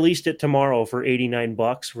they released it tomorrow for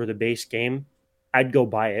 $89 for the base game, I'd go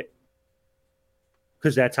buy it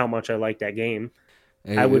because that's how much I like that game.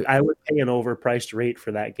 I Uh, would pay an overpriced rate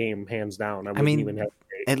for that game, hands down. I I wouldn't even mean,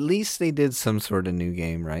 hesitate. at least they did some sort of new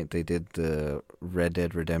game, right? They did the Red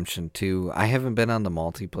Dead Redemption 2. I haven't been on the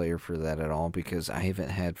multiplayer for that at all because I haven't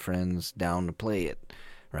had friends down to play it,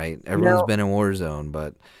 right? Everyone's Now, been in Warzone,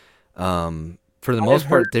 but for the I've most heard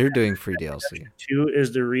part, they're doing free DLC. 2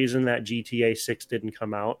 is the reason that GTA 6 didn't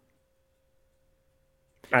come out.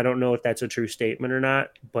 I don't know if that's a true statement or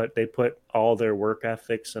not, but they put all their work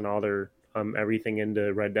ethics and all their everything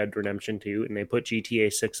into Red Dead Redemption 2, and they put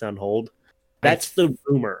GTA 6 on hold. That's the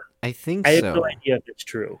rumor. I think I have no so. idea if it's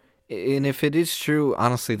true. And if it is true,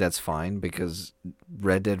 honestly, that's fine because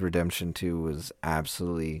Red Dead Redemption 2 was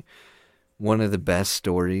absolutely one of the best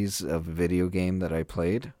stories of a video game that I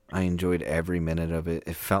played. I enjoyed every minute of it.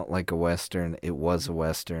 It felt like a Western. It was a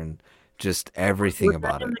Western. Just everything Was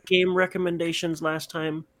about that in it. the game recommendations last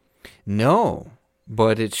time? No,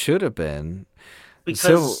 but it should have been.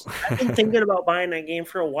 Because So, I've been thinking about buying that game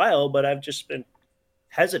for a while, but I've just been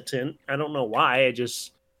hesitant. I don't know why. I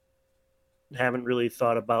just haven't really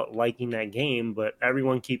thought about liking that game, but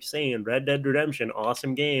everyone keeps saying Red Dead Redemption,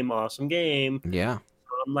 awesome game, awesome game. yeah.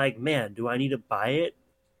 I'm like, man, do I need to buy it?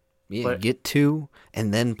 Yeah, But get 2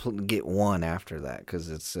 and then get 1 after that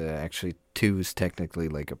because it's actually 2 is technically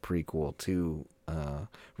like a prequel to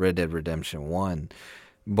Red Dead Redemption 1.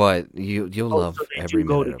 But you'll love so they every do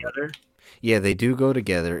go minute of it. together. Yeah, they do go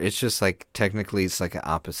together. It's just like technically it's like an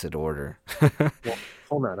opposite order. Well,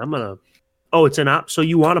 hold on, I'm gonna. Oh, it's an op. So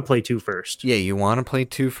you want to play 2 first? Yeah, you want to play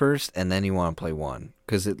 2 first and then you want to play 1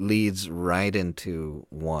 because it leads right into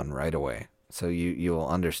 1 right away. So you'll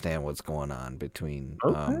understand what's going on between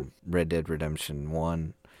Okay. Red Dead Redemption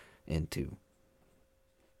 1 and 2.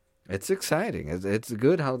 It's exciting. It's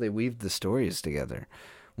good how they weave the stories together.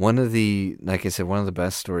 One of the, like I said, one of the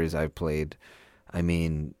best stories I've played. I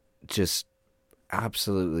mean, just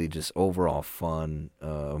absolutely just overall fun,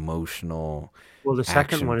 emotional, Well, the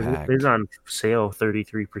second one action-packed. is on sale,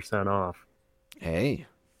 33% off. Hey.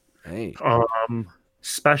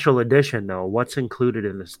 Special edition though. What's included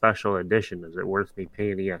in the special edition? Is it worth me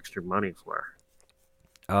paying the extra money for?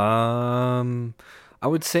 I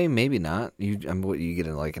would say maybe not. What you get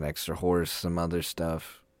like an extra horse, some other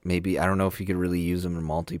stuff. Maybe I don't know if you could really use them in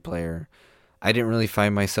multiplayer. I didn't really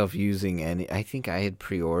find myself using any. I think I had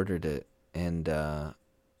pre-ordered it, and I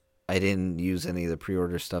didn't use any of the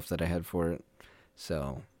pre-order stuff that I had for it.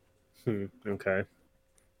 So, Okay.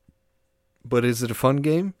 but is it a fun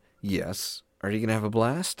game? Yes. Are you gonna have a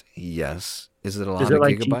blast? Yes. Is it a lot Is it of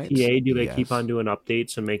like gigabytes? GTA? Do they keep Yes. on doing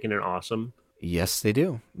updates and making it awesome? Yes, they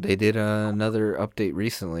do. They did another update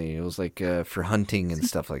recently. It was like for hunting and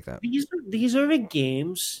stuff like that. These are the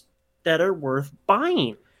games that are worth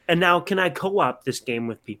buying. And now, can I co-op this game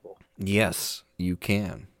with people? Yes, you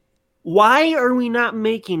can. Why are we not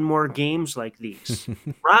making more games like these?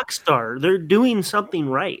 Rockstar, they're doing something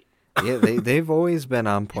right. Yeah, they've always been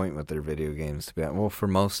on point with their video games. To be well, for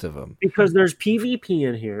most of them. Because there's PvP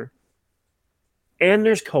in here, and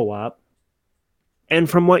there's co-op, and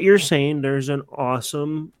from what you're saying, there's an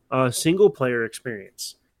awesome single-player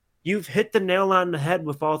experience. You've hit the nail on the head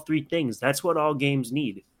with all 3 things. That's what all games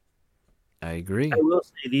need. I agree. I will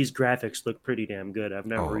say these graphics look pretty damn good. I've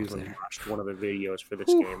never Oh, even they're- watched one of the videos for this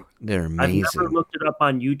game. They're I've amazing. never looked it up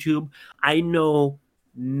on YouTube. I know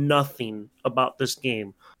nothing about this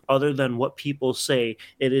game other than what people say.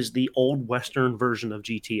 It is the old Western version of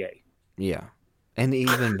GTA. Yeah, and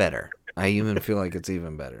even better. I even feel like it's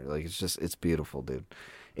even better. Like it's beautiful, dude.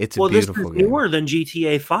 It's a Well, this beautiful is game. newer than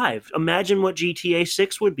GTA 5. Imagine what GTA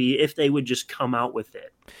 6 would be if they would just come out with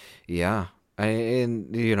it. Yeah.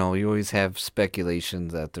 And you always have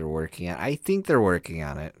speculations that they're working on. I think they're working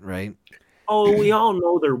on it, right? Oh, we all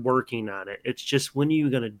know they're working on it. It's just, when are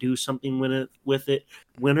you going to do something with it?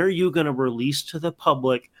 When are you going to release to the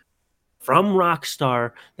public from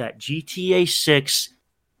Rockstar that GTA 6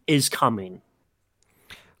 is coming?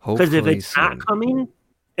 Because if it's soon.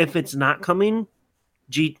 not coming,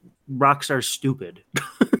 Rockstar's stupid.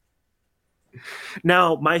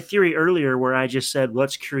 Now, my theory earlier where I just said,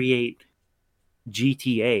 let's create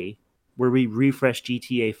GTA, where we refresh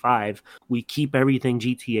GTA 5, we keep everything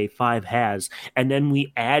GTA 5 has, and then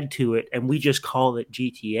we add to it and we just call it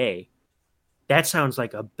GTA. That sounds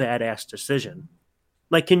like a badass decision.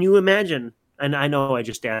 Like, can you imagine? And I know I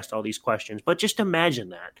just asked all these questions, but just imagine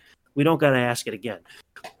that. We don't got to ask it again.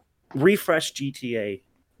 Refresh GTA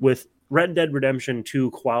with Red Dead Redemption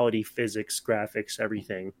 2 quality physics, graphics,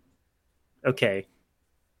 everything. Okay.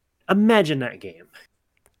 Imagine that game.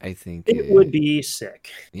 I think it would be sick.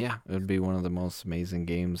 Yeah, it would be one of the most amazing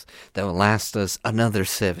games that will last us another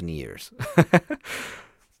 7 years.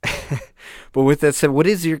 But with that said, what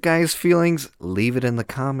is your guys' feelings? Leave it in the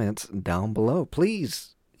comments down below,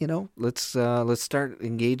 please. Let's start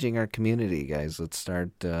engaging our community, guys. Let's start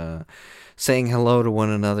saying hello to one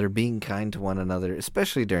another, being kind to one another,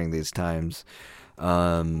 especially during these times.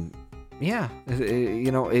 Yeah,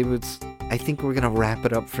 it was. I think we're gonna wrap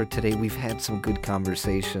it up for today. We've had some good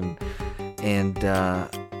conversation, and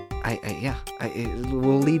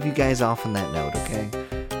we'll leave you guys off on that note, okay?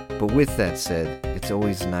 But with that said, it's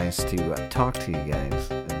always nice to talk to you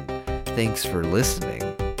guys, and thanks for listening.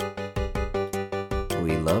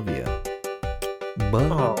 We love you. Bye.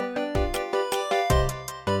 Oh.